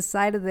going up the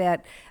side of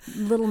that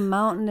little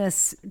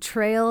mountainous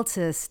trail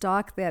to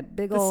stalk that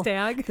big old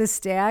stag? The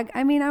stag.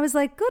 I mean, I was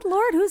like, good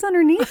Lord, who's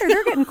underneath her?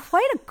 They're getting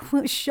quite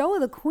a show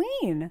of the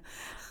queen.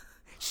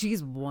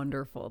 She's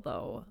wonderful,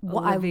 though.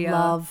 Well, Olivia, I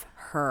love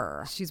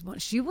her.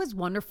 She was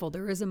wonderful.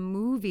 There is a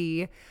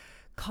movie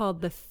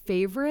called The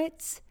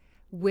Favorite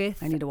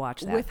I need to watch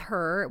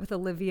that. With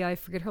Olivia, I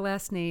forget her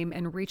last name,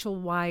 and Rachel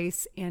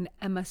Weisz and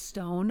Emma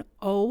Stone.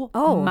 Oh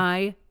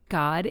my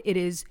God, it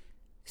is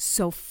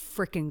so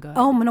freaking good.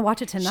 Oh, I'm gonna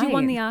watch it tonight. She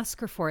won the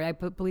Oscar for it, I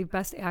believe,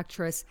 Best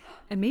Actress,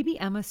 and maybe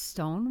Emma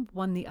Stone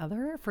won the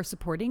other for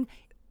supporting.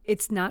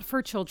 It's not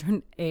for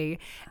children,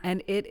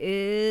 and it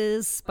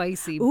is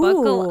spicy. Ooh,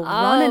 buckle up.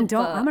 Run and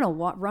don't. I'm going to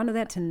run to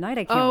that tonight.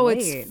 I can't wait.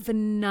 It's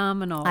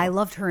phenomenal. I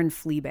loved her in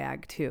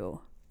Fleabag, too.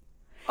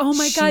 Oh,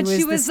 my God.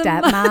 She was the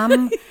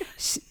stepmom.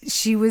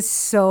 she was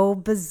so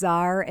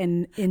bizarre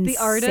and insane. The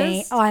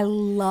artist. Oh, I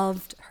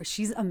loved her.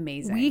 She's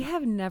amazing. We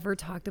have never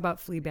talked about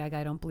Fleabag,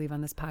 I don't believe,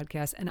 on this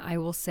podcast, and I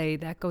will say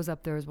that goes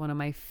up there as one of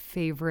my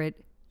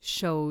favorite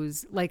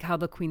shows, like how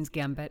The Queen's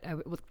Gambit.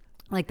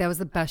 That was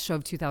the best show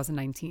of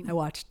 2019. I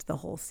watched the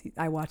whole season.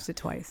 I watched it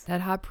twice.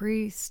 That hot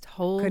priest,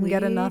 holy couldn't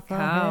get enough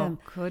cow. of him.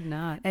 Could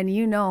not. And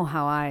you know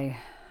how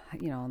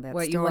that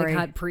what, story. You like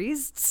hot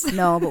priests?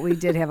 No, but we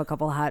did have a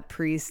couple of hot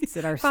priests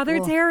at our Father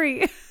school.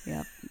 Terry.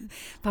 Yep.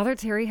 Father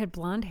Terry had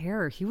blonde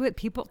hair.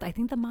 I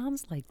think the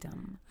moms liked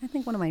him. I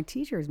think one of my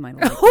teachers might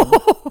like him.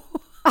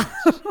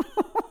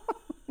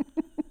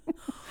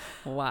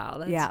 Wow,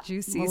 that's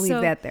juicy. We'll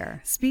leave that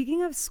there.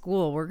 Speaking of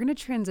school, we're going to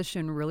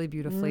transition really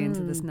beautifully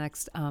into this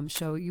next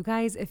show. You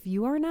guys, if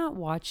you are not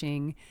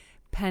watching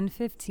Pen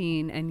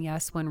 15, and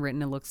yes, when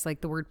written, it looks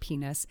like the word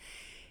penis,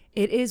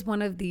 it is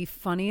one of the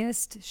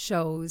funniest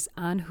shows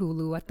on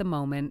Hulu at the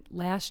moment.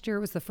 Last year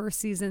was the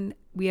first season.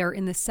 We are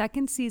in the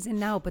second season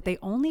now, but they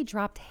only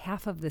dropped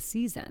half of the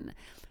season.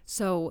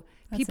 So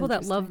people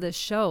that love this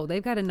show,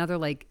 they've got another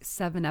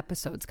 7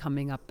 episodes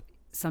coming up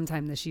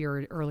sometime this year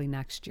or early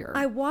next year.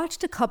 I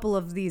watched a couple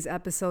of these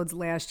episodes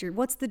last year.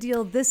 What's the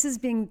deal? This is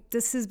being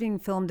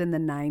filmed in the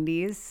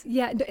 90s.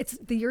 Yeah, it's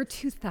the year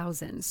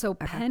 2000. So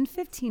Pen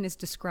 15 is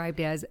described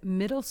as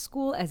middle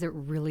school as it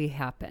really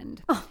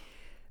happened. Oh.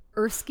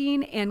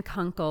 Erskine and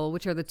Kunkel,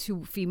 which are the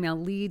two female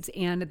leads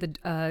and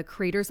the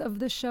creators of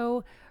the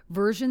show,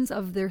 versions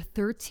of their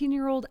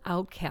 13-year-old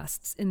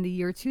outcasts in the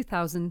year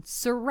 2000,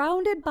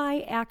 surrounded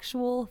by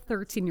actual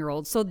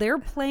 13-year-olds. So they're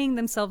playing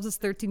themselves as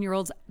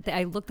 13-year-olds.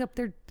 I looked up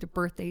their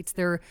birth dates.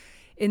 They're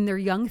in their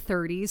young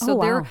 30s. So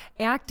they're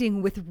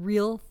acting with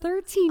real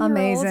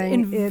 13-year-olds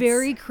in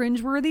very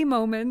cringeworthy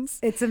moments.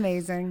 It's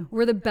amazing.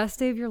 Where the best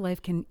day of your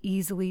life can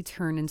easily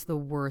turn into the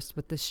worst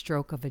with the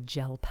stroke of a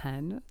gel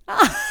pen.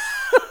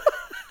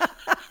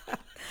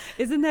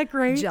 Isn't that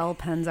great? Gel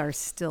pens are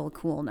still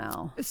cool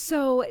now.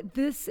 So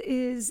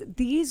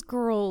these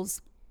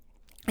girls,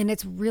 and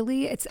it's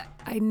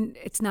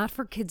not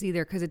for kids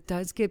either, because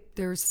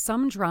there's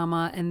some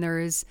drama and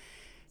there's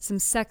some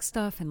sex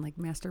stuff and like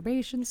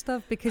masturbation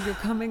stuff, because you're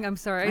coming. I'm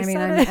sorry. I'm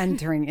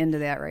entering into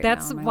that right now.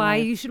 That's why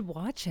you should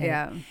watch it.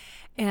 Yeah.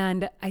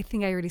 And I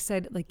think I already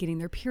said, like, getting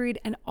their period,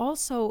 and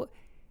also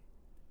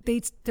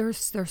they're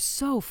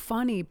so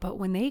funny, but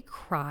when they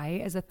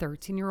cry as a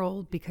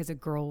 13-year-old because a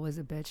girl was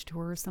a bitch to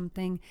her or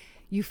something,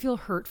 you feel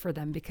hurt for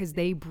them, because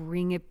they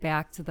bring it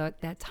back to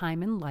that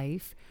time in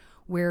life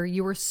where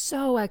you were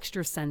so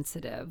extra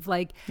sensitive.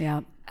 Like,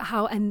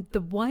 and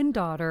the one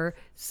daughter,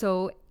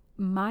 so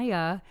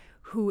Maya,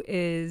 who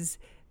is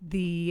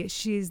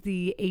she's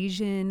the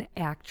Asian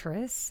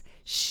actress.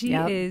 She's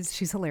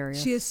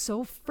hilarious. She is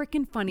so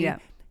freaking funny. Yeah.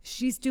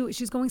 She's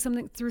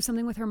going through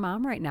something with her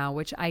mom right now,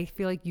 which I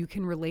feel like you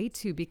can relate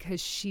to,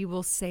 because she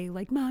will say,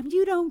 like, "Mom,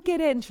 you don't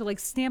get it," and she'll like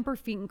stamp her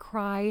feet and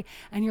cry,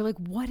 and you're like,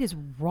 "What is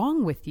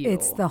wrong with you?"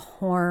 It's the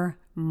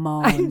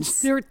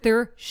hormones.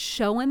 They're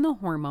showing the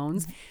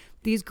hormones.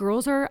 These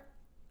girls are,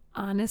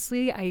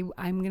 honestly,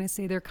 I'm gonna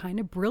say they're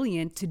kind of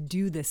brilliant to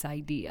do this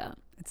idea.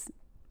 It's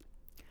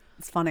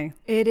funny.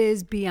 It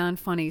is beyond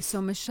funny. So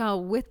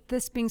Michelle, with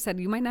this being said,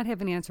 you might not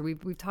have an answer.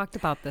 We've talked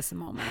about this a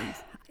moment.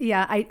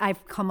 Yeah,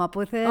 I've come up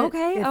with it.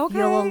 Okay.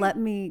 You'll let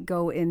me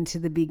go into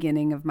the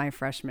beginning of my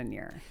freshman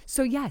year.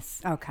 So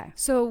yes. Okay.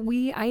 So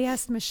I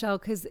asked Michelle,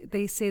 because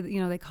they say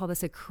that, they call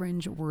this a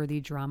cringe-worthy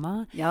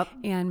drama. Yep.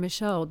 And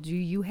Michelle, do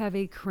you have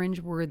a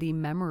cringe-worthy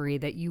memory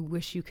that you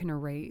wish you can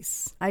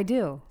erase? I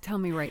do. Tell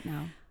me right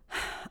now.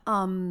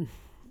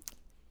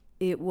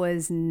 It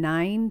was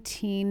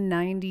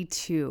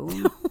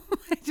 1992.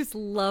 I just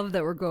love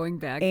that we're going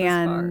back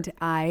and this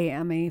far. I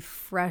am a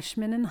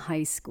freshman in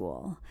high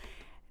school,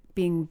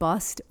 being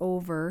bussed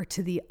over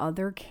to the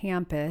other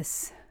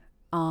campus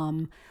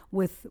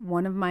with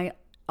one of my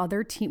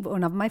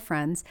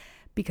friends,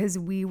 because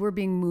we were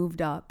being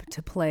moved up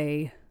to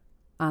play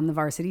on the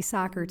varsity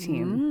soccer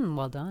team.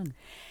 Well done.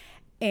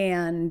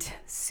 And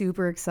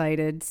super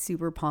excited,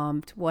 super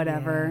pumped,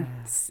 whatever.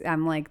 Yeah.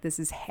 I'm like, this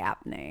is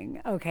happening.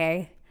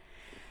 Okay.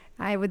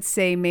 I would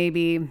say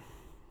maybe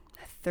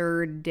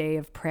third day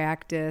of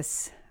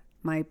practice,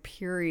 my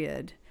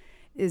period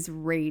is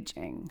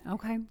raging.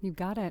 Okay, you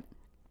got it.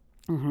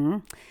 Mm-hmm.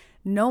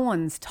 No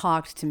one's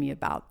talked to me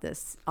about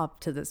this up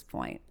to this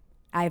point.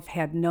 I've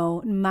had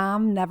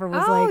mom never was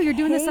like, oh, you're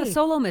doing this a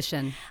solo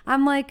mission.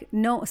 I'm like,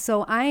 no.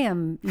 So I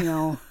am,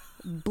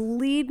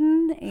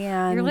 bleeding,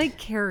 and you're like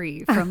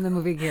Carrie from the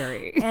movie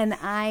Carrie. And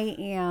I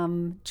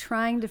am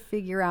trying to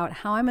figure out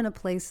how I'm going to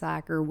play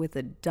soccer with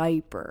a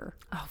diaper.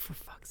 Oh, for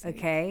fuck's sake.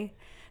 Okay?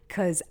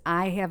 Because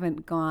I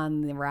haven't gone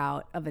the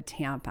route of a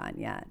tampon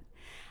yet.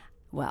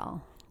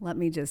 Well, let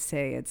me just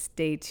say it's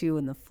day 2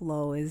 and the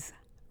flow is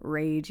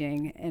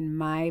raging, and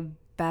my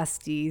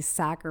bestie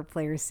soccer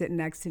player sitting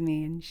next to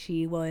me, and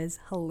she was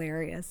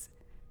hilarious,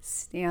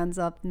 stands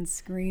up and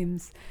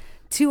screams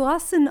to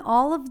us and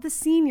all of the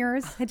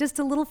seniors, just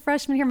a little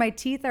freshman here. My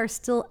teeth are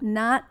still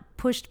not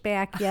pushed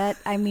back yet.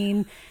 I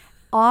mean,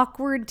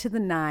 awkward to the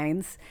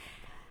nines.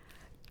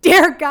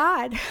 Dear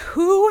God,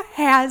 who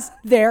has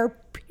their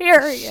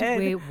period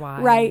Wait,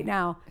 why? right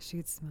now? She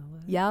could smell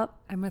it. Yep.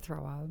 I'm going to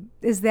throw up.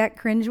 Is that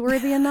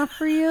cringeworthy enough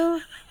for you?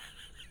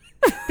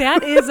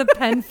 That is a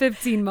Pen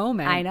 15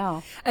 moment. I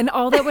know. And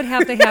all that would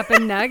have to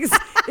happen next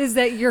is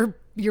that your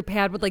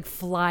pad would like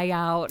fly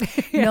out.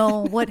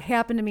 No, what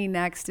happened to me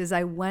next is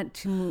I went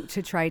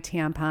to try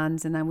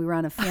tampons, and then we were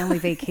on a family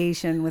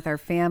vacation with our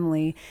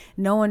family.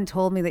 No one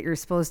told me that you're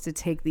supposed to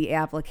take the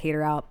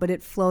applicator out, but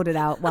it floated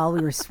out while we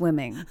were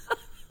swimming.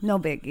 No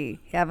biggie.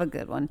 Have a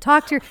good one.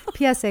 Talk to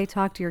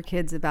your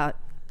kids about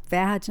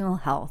vaginal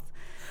health.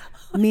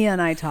 Mia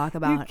and I talk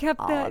about you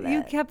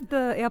kept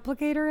the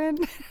applicator in?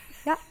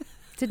 Yeah.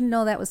 Didn't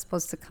know that was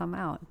supposed to come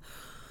out.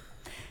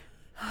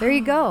 There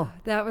you go.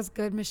 That was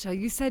good, Michelle.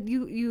 You said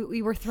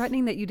you were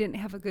threatening that you didn't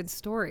have a good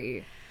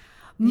story.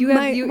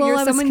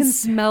 Someone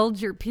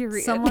smelled your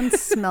period. Someone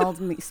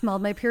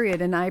smelled my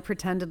period, and I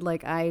pretended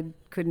like I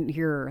couldn't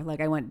hear her, like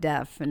I went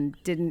deaf and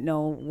didn't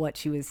know what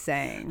she was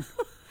saying.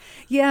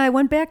 Yeah, I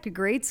went back to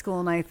grade school,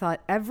 and I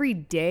thought every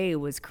day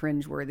was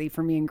cringeworthy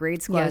for me in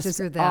grade school. Yes, I was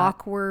just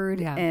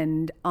awkward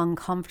and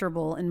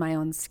uncomfortable in my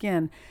own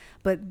skin.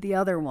 But the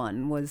other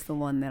one was the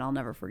one that I'll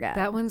never forget.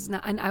 That one's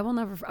not, and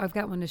I've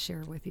got one to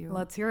share with you.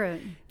 Let's hear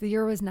it. The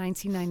year was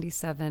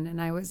 1997,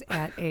 and I was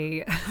at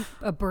a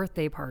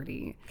birthday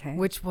party,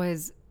 which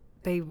was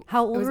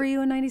How old were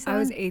you in 97? I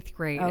was 8th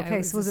grade.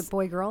 Okay, so was it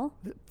boy girl?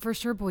 For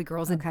sure, boy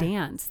girls. A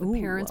dance. The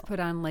parents put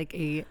on like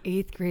a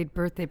 8th grade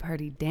birthday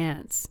party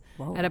dance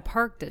at a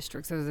park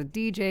district. So there was a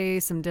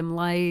DJ, some dim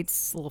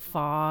lights, a little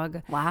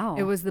fog. Wow,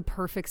 it was the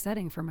perfect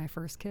setting for my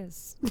first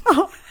kiss.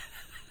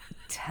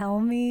 Tell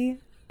me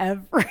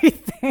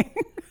everything.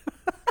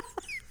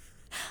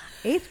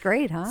 8th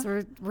grade, huh?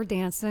 So we're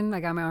dancing. I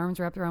got my arms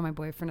wrapped around my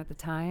boyfriend at the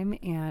time,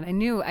 and I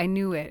knew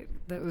that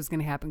it was going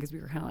to happen because we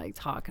were kind of like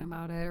talking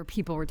about it, or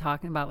people were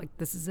talking about like,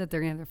 this is it.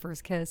 They're going to have their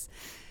first kiss.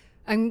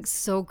 I'm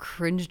so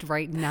cringed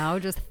right now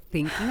just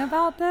thinking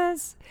about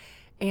this.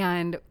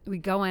 And we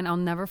go in. I'll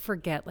never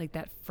forget like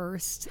that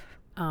first.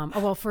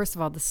 Well, first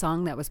of all, the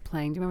song that was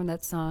playing. Do you remember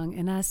that song?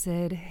 And I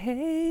said,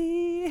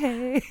 "Hey,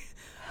 hey."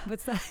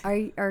 What's that?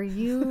 Are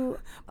you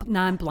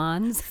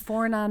non-blondes?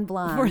 Four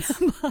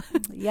non-blondes.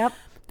 Yep.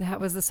 That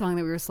was the song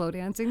that we were slow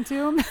dancing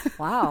to.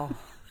 Wow.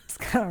 It's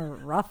kind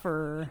of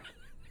rougher.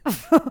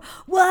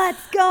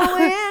 What's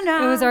going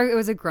on? It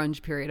was a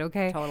grunge period,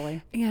 okay?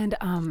 Totally. And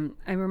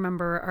I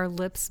remember our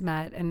lips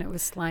met and it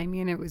was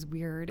slimy and it was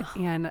weird.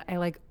 And I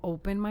like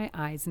opened my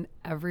eyes and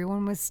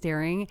everyone was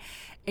staring.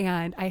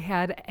 And I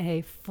had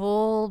a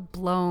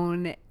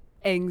full-blown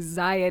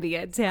anxiety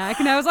attack.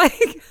 And I was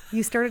like...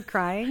 You started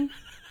crying?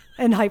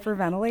 And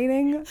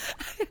hyperventilating?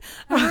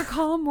 I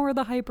recall more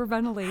the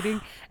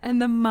hyperventilating,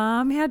 and the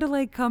mom had to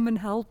like come and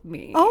help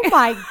me. Oh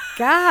my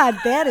God,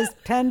 that is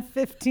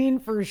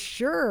 10-15 for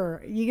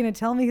sure. You gonna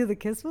tell me who the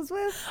kiss was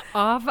with?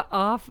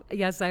 Off.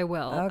 Yes, I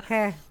will.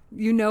 Okay.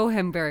 You know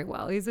him very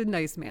well. He's a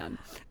nice man.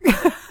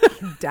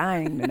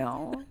 Dying to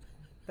know.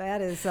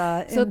 That is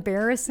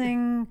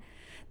embarrassing.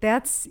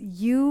 That's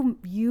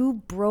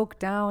you broke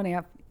down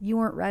after. You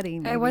weren't ready.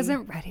 Maybe. I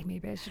wasn't ready.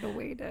 Maybe I should have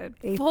waited.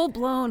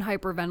 Full-blown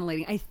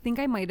hyperventilating. I think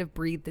I might have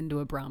breathed into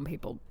a brown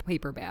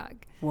paper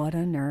bag. What a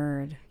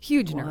nerd.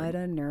 Huge nerd. What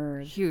a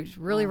nerd. Huge.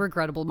 Really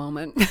regrettable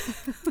moment.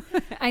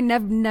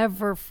 I've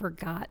never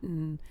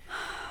forgotten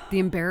the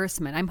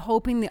embarrassment. I'm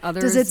hoping the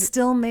others... Does it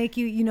still make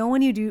you know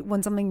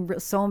when something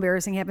so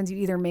embarrassing happens, you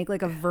either make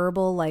like a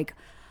verbal like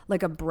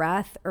a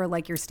breath or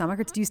like your stomach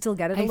hurts? Do you still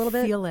get it a little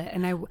bit? I feel it,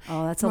 and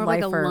that's more a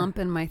like lifer. A lump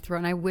in my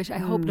throat. And I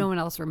hope no one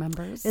else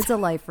remembers. It's a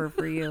lifer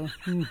for you.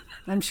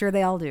 I'm sure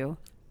they all do.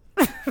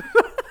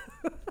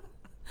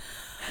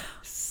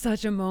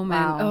 Such a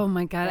moment. Wow. Oh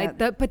my God.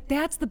 But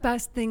that's the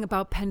best thing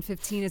about Pen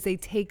 15 is they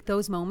take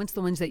those moments,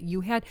 the ones that you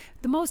had,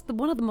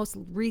 one of the most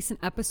recent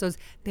episodes,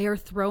 they are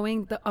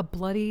throwing a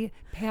bloody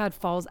pad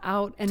falls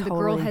out and Totally.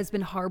 the girl has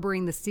been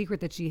harboring the secret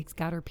that she's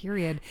got her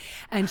period.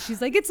 And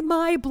she's like, it's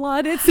my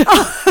blood. It's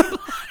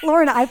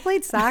Lauren, I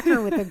played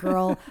soccer with a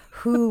girl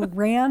who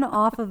ran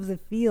off of the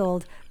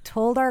field,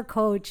 told our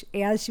coach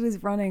as she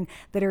was running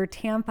that her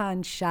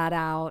tampon shot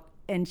out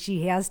and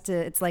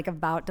it's like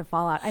about to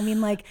fall out. I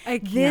mean, like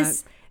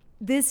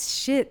this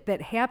shit that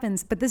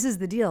happens, but this is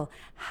the deal.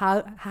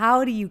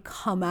 How do you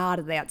come out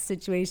of that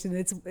situation?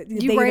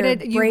 You write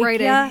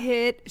a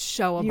hit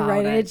show about it. You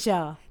write a hit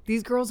show.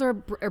 These girls are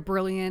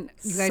brilliant.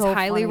 You guys So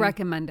highly funny.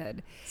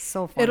 recommended.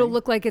 So funny. It'll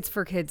look like it's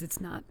for kids.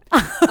 It's not.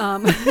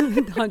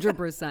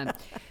 100%.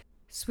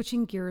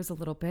 Switching gears a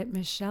little bit,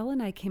 Michelle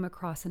and I came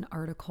across an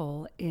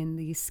article in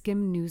the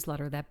Skim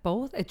newsletter that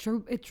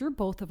it drew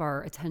both of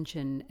our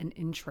attention and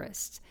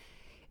interest.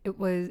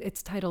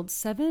 It's titled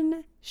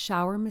 7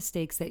 Shower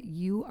Mistakes That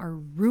You Are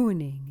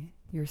Ruining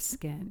Your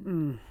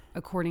Skin,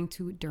 according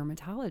to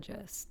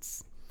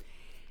dermatologists.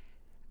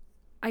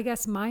 I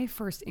guess my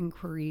first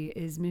inquiry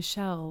is,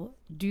 Michelle,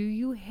 do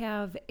you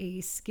have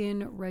a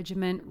skin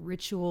regimen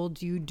ritual?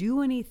 Do you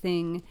do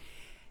anything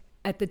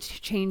at the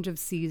change of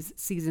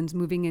seasons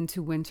moving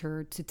into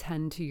winter to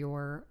tend to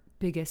your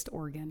biggest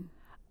organ?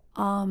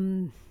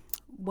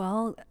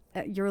 Well,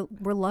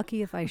 we're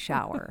lucky if I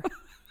shower.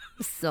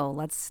 So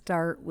let's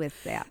start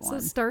with that one.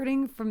 So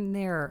starting from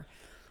there,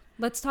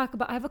 let's talk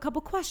about, I have a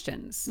couple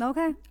questions.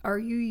 Okay. Are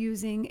you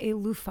using a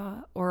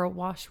loofah or a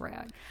wash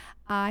rag?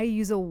 I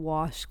use a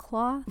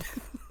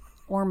washcloth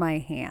or my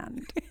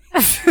hand.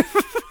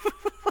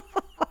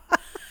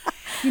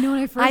 You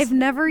know, I've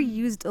never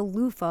used a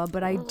loofah,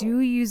 but I do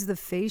use the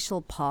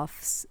facial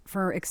puffs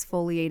for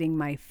exfoliating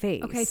my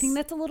face. Okay, I think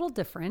that's a little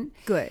different.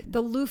 Good.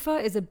 The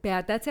loofah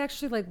that's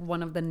actually like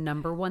one of the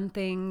number one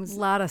things. A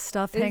lot of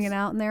stuff hanging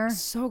out in there.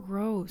 So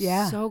gross.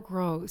 Yeah. So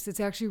gross. It's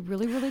actually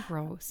really, really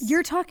gross.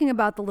 You're talking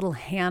about the little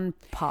hand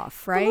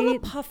puff, right? The little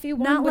puffy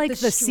one Not with like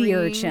the sea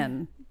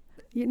urchin.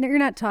 You're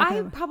not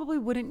talking I probably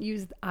wouldn't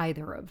use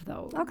either of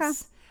those. Okay.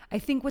 I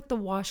think with the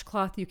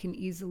washcloth, you can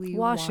easily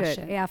wash it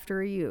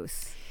after a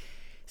use.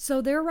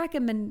 So they're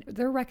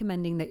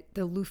recommending that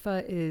the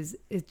loofah is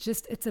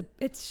just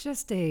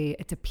a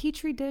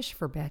petri dish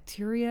for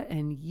bacteria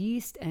and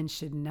yeast and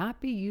should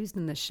not be used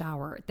in the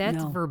shower.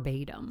 That's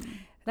verbatim.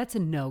 That's a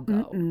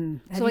no-go.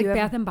 So like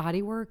Bath and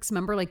Body Works,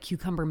 remember like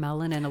cucumber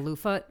melon and a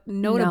loofah?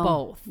 No to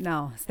both.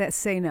 No,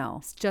 say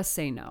no. Just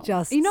say no.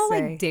 Just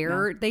like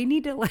Dare, they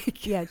need to like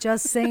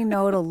just say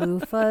no to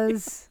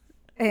loofahs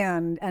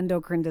and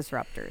endocrine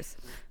disruptors.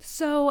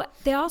 So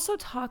they also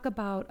talk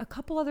about a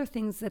couple other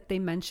things that they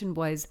mentioned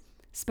was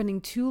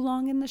spending too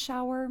long in the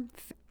shower?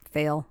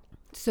 Fail.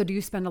 So do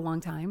you spend a long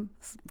time?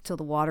 Till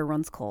the water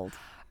runs cold.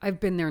 I've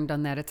been there and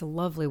done that. It's a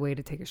lovely way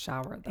to take a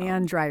shower, though.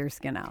 And dry your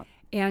skin out.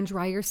 And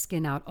dry your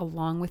skin out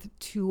along with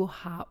too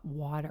hot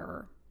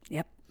water.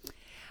 Yep.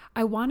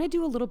 I want to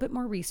do a little bit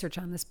more research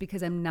on this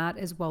because I'm not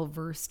as well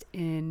versed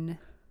in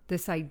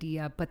this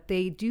idea, but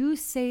they do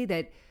say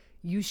that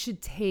you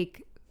should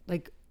take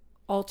like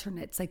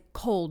alternates, like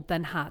cold,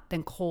 then hot,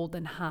 then cold,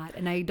 then hot.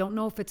 And I don't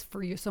know if it's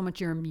for so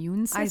much your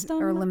immune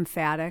system or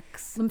lymphatic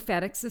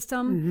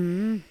system.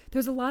 Mm-hmm.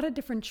 There's a lot of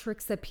different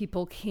tricks that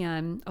people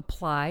can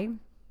apply.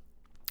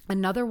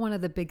 Another one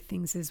of the big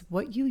things is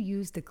what you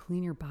use to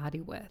clean your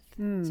body with.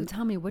 So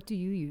tell me, what do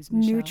you use,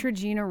 Michelle?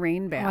 Neutrogena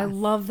rain bath. Oh, I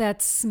love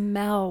that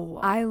smell.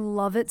 I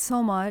love it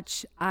so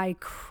much. I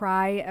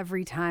cry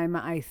every time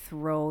I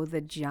throw the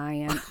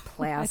giant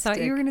plastic. I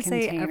thought you were going to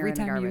say every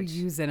time you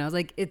use it. I was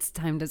like, it's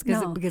time to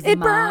because it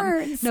mom.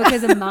 Burns. No,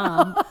 because of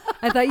mom.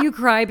 I thought you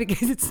cry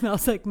because it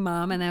smells like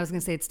mom, and I was going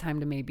to say it's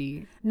time to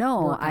maybe.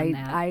 No,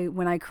 I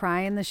when I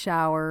cry in the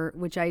shower,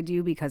 which I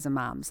do because of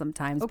mom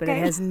sometimes, but it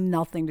has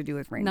nothing to do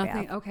with rain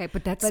bath. Okay,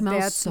 but that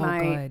smells so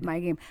good. My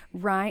game.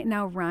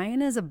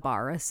 Ryan is a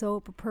bar of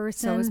soap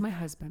person. So is my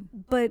husband.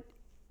 But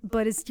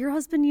is your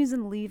husband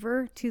using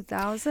Lever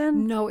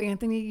 2000? No,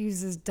 Anthony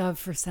uses Dove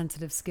for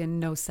sensitive skin,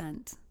 no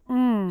scent.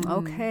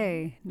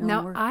 Okay.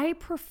 Now, I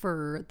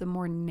prefer the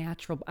more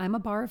natural. I'm a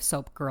bar of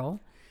soap girl,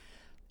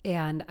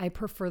 and I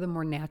prefer the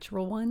more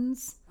natural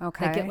ones.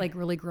 Okay. That get like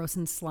really gross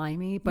and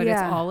slimy, but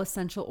it's all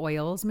essential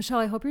oils. Michelle,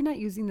 I hope you're not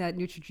using that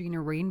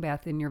Neutrogena rain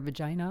bath in your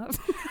vagina.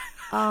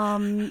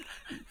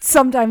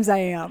 Sometimes I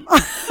am.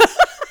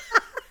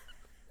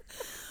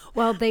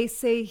 Well, they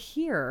say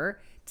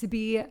here to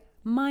be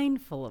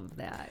mindful of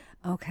that.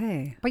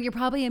 Okay. But you're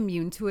probably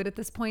immune to it at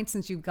this point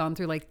since you've gone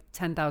through like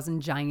 10,000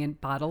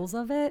 giant bottles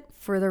of it.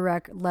 For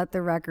the let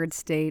the record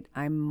state,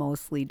 I'm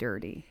mostly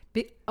dirty.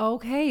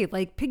 Okay,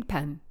 like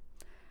Pigpen.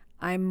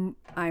 I'm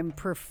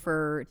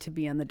prefer to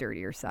be on the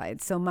dirtier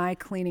side. So my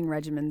cleaning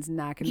regimen's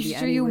not going to be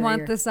sure you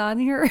want this on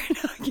here?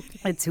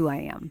 It's who I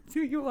am. It's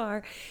who you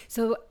are.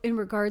 So in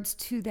regards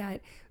to that,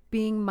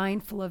 being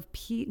mindful of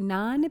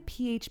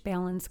non-pH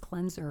balanced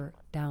cleanser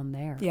down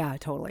there. Yeah,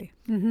 totally.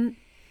 Mm-hmm.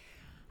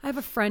 I have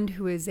a friend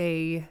who is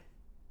a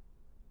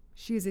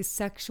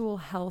sexual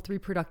health,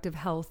 reproductive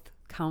health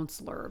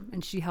counselor,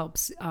 and she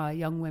helps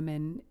young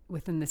women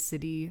within the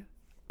city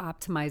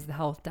optimize the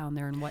health down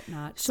there and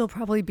whatnot. She'll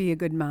probably be a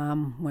good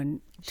mom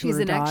when she is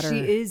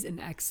an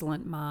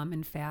excellent mom.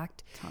 In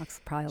fact,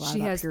 talks probably a lot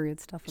about period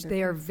stuff.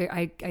 They are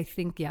very. I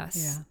think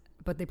yes,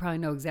 but they probably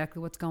know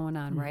exactly what's going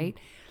on, right?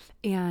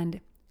 And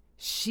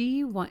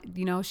she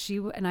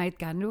and I had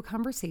gotten into a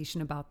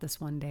conversation about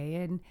this one day,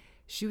 and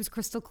she was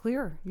crystal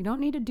clear. You don't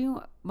need to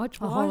do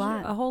much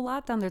wash, a whole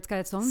lot down there. It's got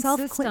its own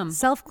system,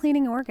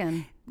 self-cleaning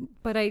organ.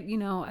 But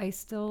I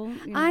still.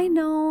 I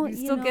know. You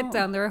still get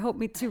down there. I hope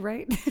me too,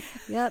 right?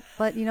 Yep.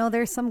 But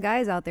there's some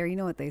guys out there. You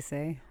know what they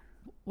say?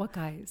 What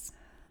guys?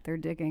 Their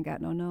dick ain't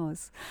got no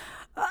nose.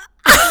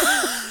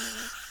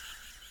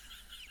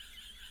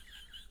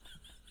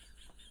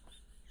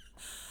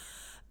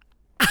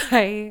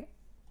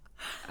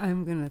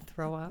 I'm gonna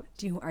throw up.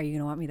 Are you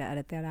gonna want me to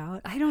edit that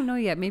out? I don't know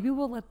yet. Maybe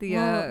we'll let the.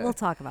 We'll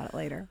talk about it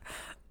later.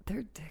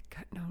 Their dick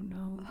got no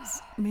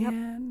nose,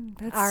 man.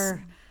 Yep.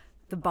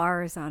 The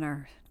bars on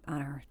our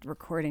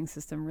recording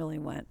system really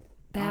went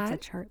off the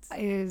charts. That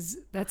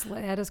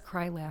is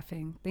cry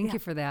laughing. Thank you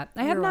for that.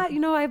 I have not.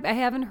 I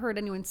haven't heard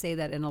anyone say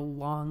that in a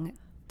long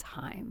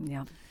time.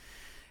 Yeah.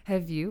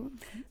 Have you?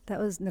 That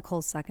was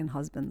Nicole's second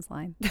husband's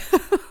line.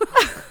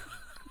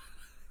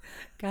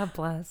 God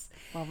bless.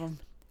 Love them.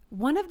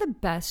 One of the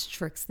best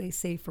tricks they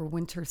say for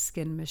winter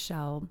skin,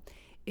 Michelle,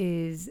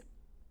 is,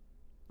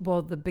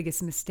 the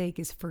biggest mistake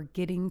is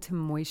forgetting to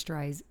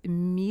moisturize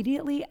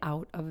immediately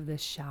out of the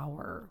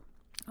shower.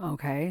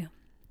 Okay.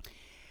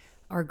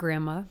 Our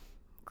Grandma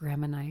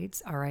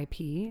Knights,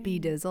 R.I.P. B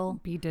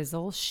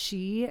Dizzle.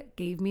 She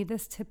gave me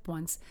this tip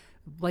once,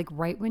 like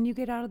right when you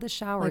get out of the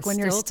shower, like when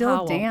you're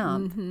still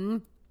damp. Mm-hmm.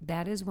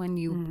 That is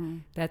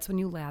when that's when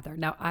you lather.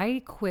 Now,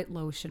 I quit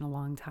lotion a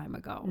long time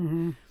ago.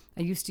 Mm-hmm.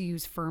 I used to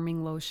use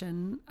firming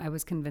lotion. I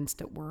was convinced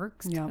it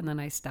works. Yep. And then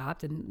I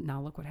stopped, and now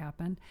look what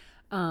happened.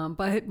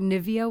 But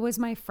Nivea was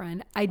my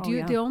friend.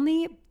 The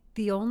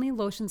only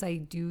lotions I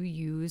do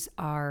use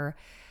are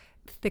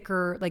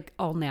thicker, like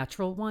all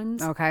natural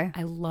ones. Okay.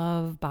 I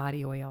love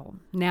body oil,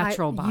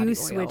 natural body oil. You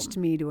switched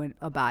me to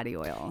a body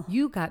oil.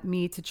 You got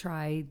me to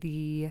try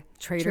the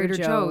Trader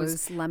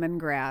Joe's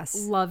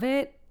lemongrass. Love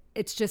it.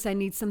 It's just I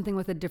need something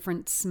with a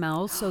different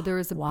smell. So there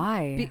is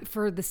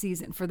for the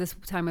season, for this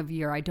time of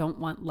year, I don't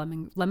want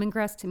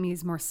lemongrass. To me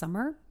is more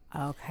summer.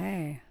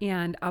 Okay.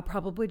 And I'll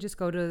probably just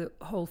go to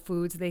Whole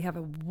Foods. They have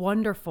a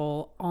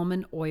wonderful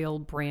almond oil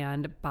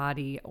brand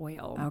body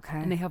oil. Okay.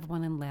 And they have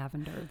one in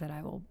lavender that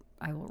I will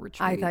I will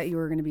retrieve. I thought you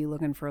were going to be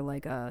looking for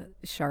like a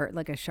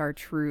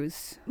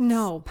chartreuse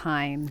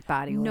pine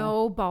body oil.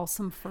 No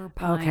balsam fir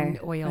pine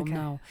oil,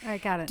 no. I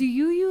got it. Do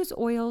you use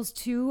oils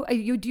too?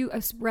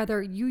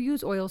 You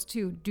use oils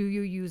too. Do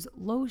you use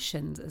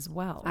lotions as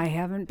well? I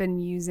haven't been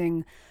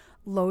using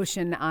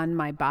lotion on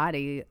my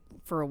body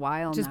for a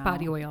while Just now.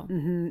 body oil.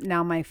 Mm-hmm.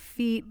 Now my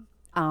feet,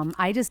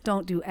 I just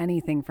don't do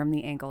anything from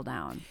the ankle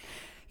down.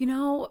 You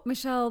know,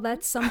 Michelle,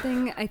 that's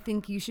something I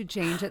think you should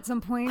change at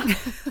some point.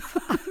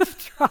 I've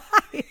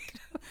tried.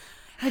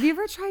 Have you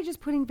ever tried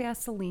just putting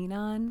Vaseline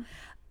on?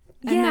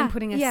 And then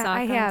putting a sock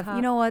I on have. top?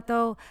 You know what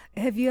though?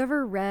 Have you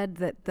ever read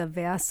that the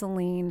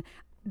Vaseline,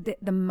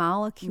 the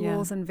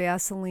molecules in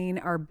Vaseline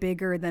are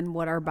bigger than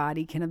what our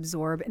body can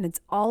absorb, and it's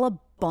all a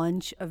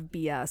bunch of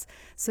BS.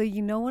 So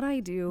you know what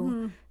I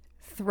do?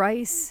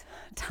 Thrice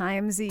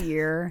times a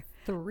year.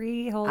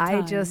 3 whole times.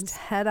 I just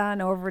head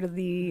on over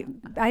to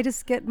I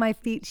just get my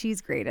feet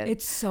cheese grated.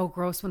 It's so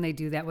gross when they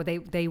do that. Where they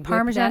whip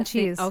Parmesan that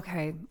cheese.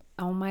 Okay.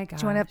 Oh my gosh.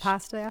 Do you want to have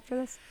pasta after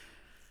this?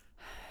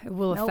 It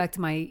will affect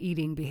my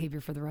eating behavior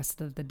for the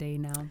rest of the day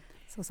now.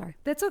 So sorry.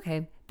 That's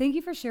okay. Thank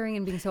you for sharing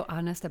and being so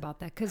honest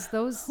about that. Because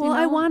those, Well,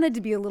 I wanted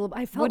to be a little,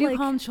 I felt like. What do you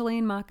call them?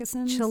 Chilean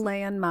moccasins?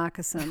 Chilean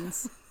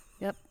moccasins.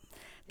 Yep.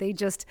 They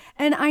just,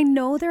 and I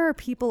know there are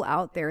people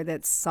out there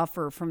that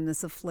suffer from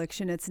this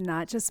affliction. It's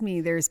not just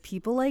me. There's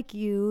people like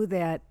you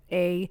that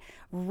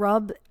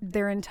rub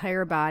their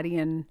entire body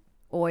in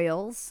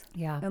oils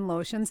and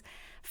lotions.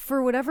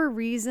 For whatever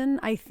reason,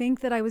 I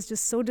think that I was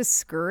just so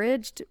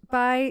discouraged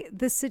by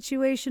the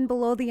situation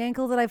below the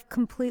ankle that I've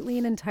completely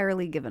and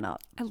entirely given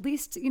up. At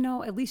least you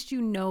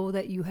know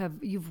that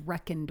you've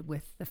reckoned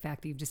with the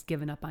fact that you've just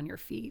given up on your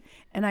feet.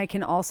 And I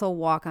can also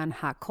walk on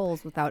hot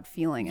coals without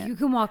feeling it. You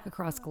can walk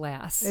across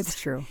glass. It's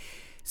true.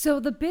 So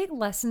the big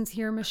lessons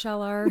here,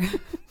 Michelle, are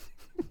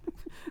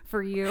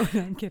for you.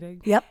 No, I'm kidding.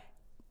 Yep.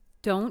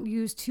 Don't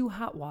use too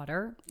hot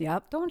water.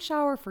 Yep. Don't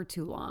shower for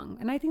too long.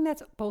 And I think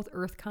that's both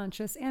earth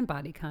conscious and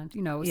body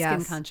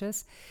skin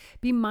conscious.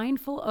 Be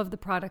mindful of the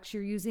products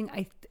you're using.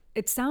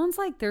 It sounds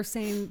like they're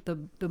saying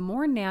the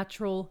more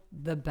natural,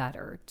 the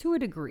better, to a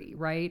degree,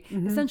 right?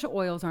 Mm-hmm. Essential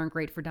oils aren't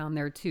great for down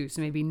there too.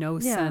 So maybe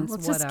scents,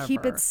 let's whatever. Just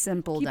keep it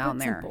simple down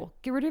there. Simple.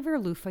 Get rid of your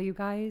loofah, you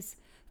guys.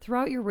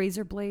 Throw out your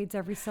razor blades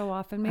every so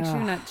often. Make sure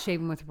you're not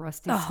shaving with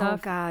rusty stuff. Oh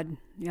God.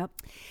 Yep.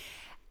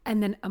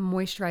 And then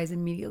moisturize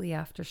immediately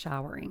after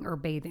showering or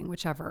bathing,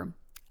 whichever.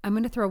 I'm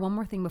going to throw one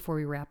more thing before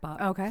we wrap up.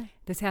 Okay.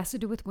 This has to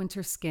do with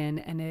winter skin.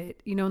 And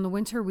in the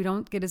winter, we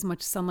don't get as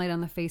much sunlight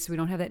on the face. So we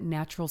don't have that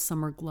natural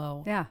summer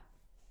glow. Yeah.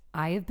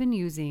 I have been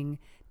using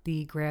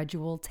the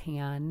Gradual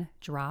Tan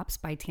drops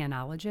by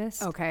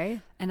Tanologist.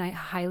 Okay. And I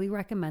highly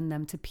recommend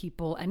them to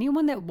people,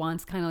 anyone that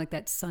wants kind of like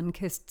that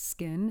sun-kissed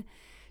skin,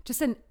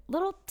 just a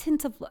little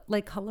tint of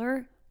like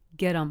color,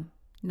 get them.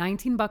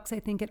 $19, I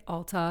think, at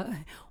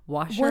Ulta.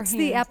 Wash your hands. What's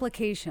the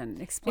application?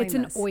 Explain It's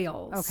this. an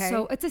oil. Okay.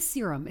 So it's a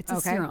serum. It's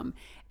a serum.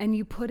 And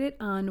you put it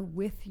on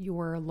with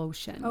your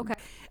lotion. Okay.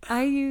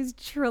 I use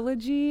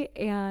Trilogy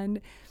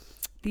and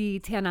the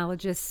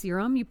Tanologist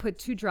serum. You put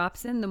 2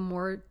 drops in. The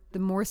more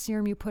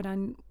serum you put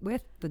on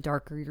with, the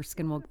darker your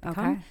skin will become.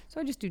 Okay.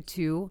 So I just do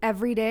 2.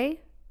 Every day?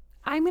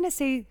 I'm going to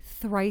say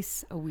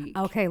thrice a week.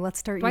 Okay, let's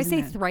start using using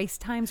I say it. thrice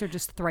times or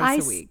just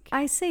thrice a week?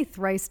 I say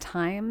thrice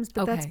times,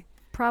 but that's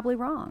probably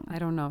wrong. I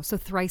don't know. So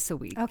thrice a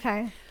week.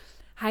 Okay.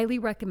 Highly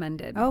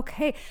recommended.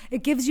 Okay.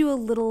 It gives you a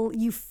little,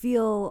 you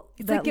feel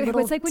it's that like,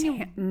 little... It's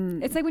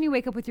like when you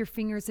wake up with your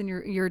fingers and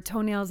your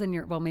toenails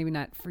and well, maybe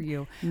not for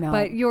you, no.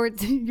 but your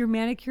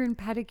manicure and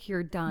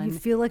pedicure done. You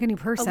feel like a new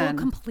person. A little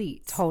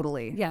complete.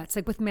 Totally. Yeah. It's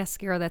like with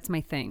mascara, that's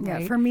my thing. Yeah.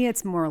 Right? For me,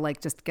 it's more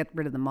like just get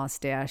rid of the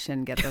mustache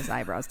and get those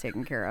eyebrows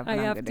taken care of. And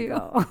I'm good to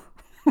go.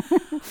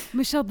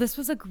 Michelle, this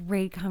was a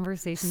great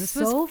conversation. This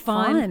so was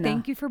fun.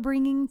 Thank you for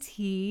bringing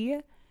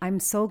tea. I'm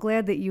so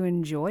glad that you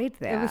enjoyed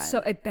that. It was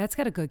that's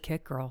got a good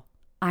kick, girl.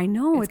 I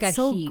know. It's got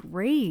so heat.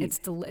 great.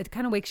 It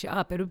kind of wakes you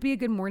up. It would be a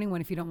good morning one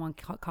if you don't want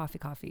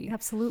coffee.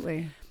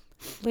 Absolutely.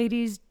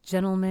 Ladies,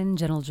 gentlemen,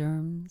 gentle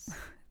germs.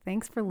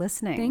 Thanks for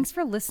listening. Thanks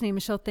for listening,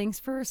 Michelle. Thanks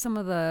for some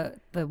of the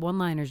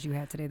one-liners you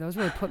had today. Those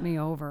really put me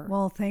over.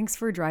 Well, thanks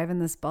for driving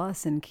this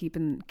bus and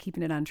keeping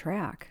it on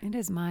track. It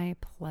is my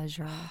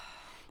pleasure.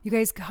 You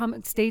guys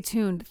stay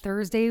tuned.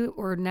 Thursday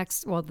or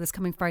this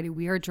coming Friday,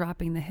 we are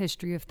dropping the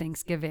history of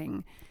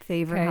Thanksgiving.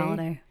 Favorite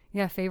holiday.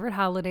 Yeah, favorite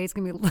holiday. It's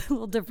going to be a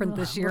little different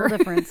this year. A little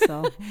different,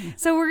 so.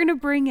 So we're going to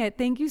bring it.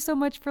 Thank you so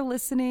much for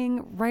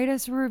listening. Write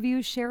us a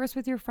review. Share us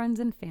with your friends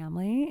and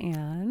family.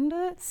 And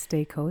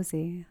stay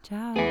cozy.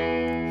 Ciao.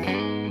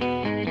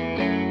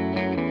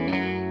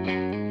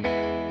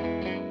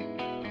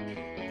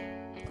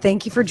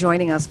 Thank you for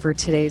joining us for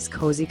today's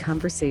cozy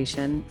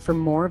conversation. For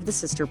more of The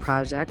Sister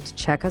Project,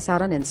 check us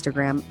out on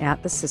Instagram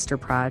at The Sister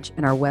Proj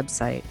and our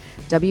website,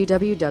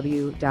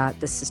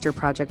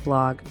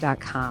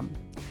 www.thesisterprojectblog.com.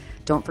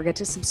 Don't forget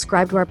to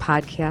subscribe to our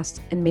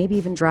podcast and maybe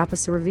even drop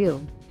us a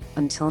review.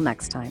 Until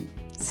next time,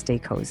 stay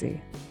cozy.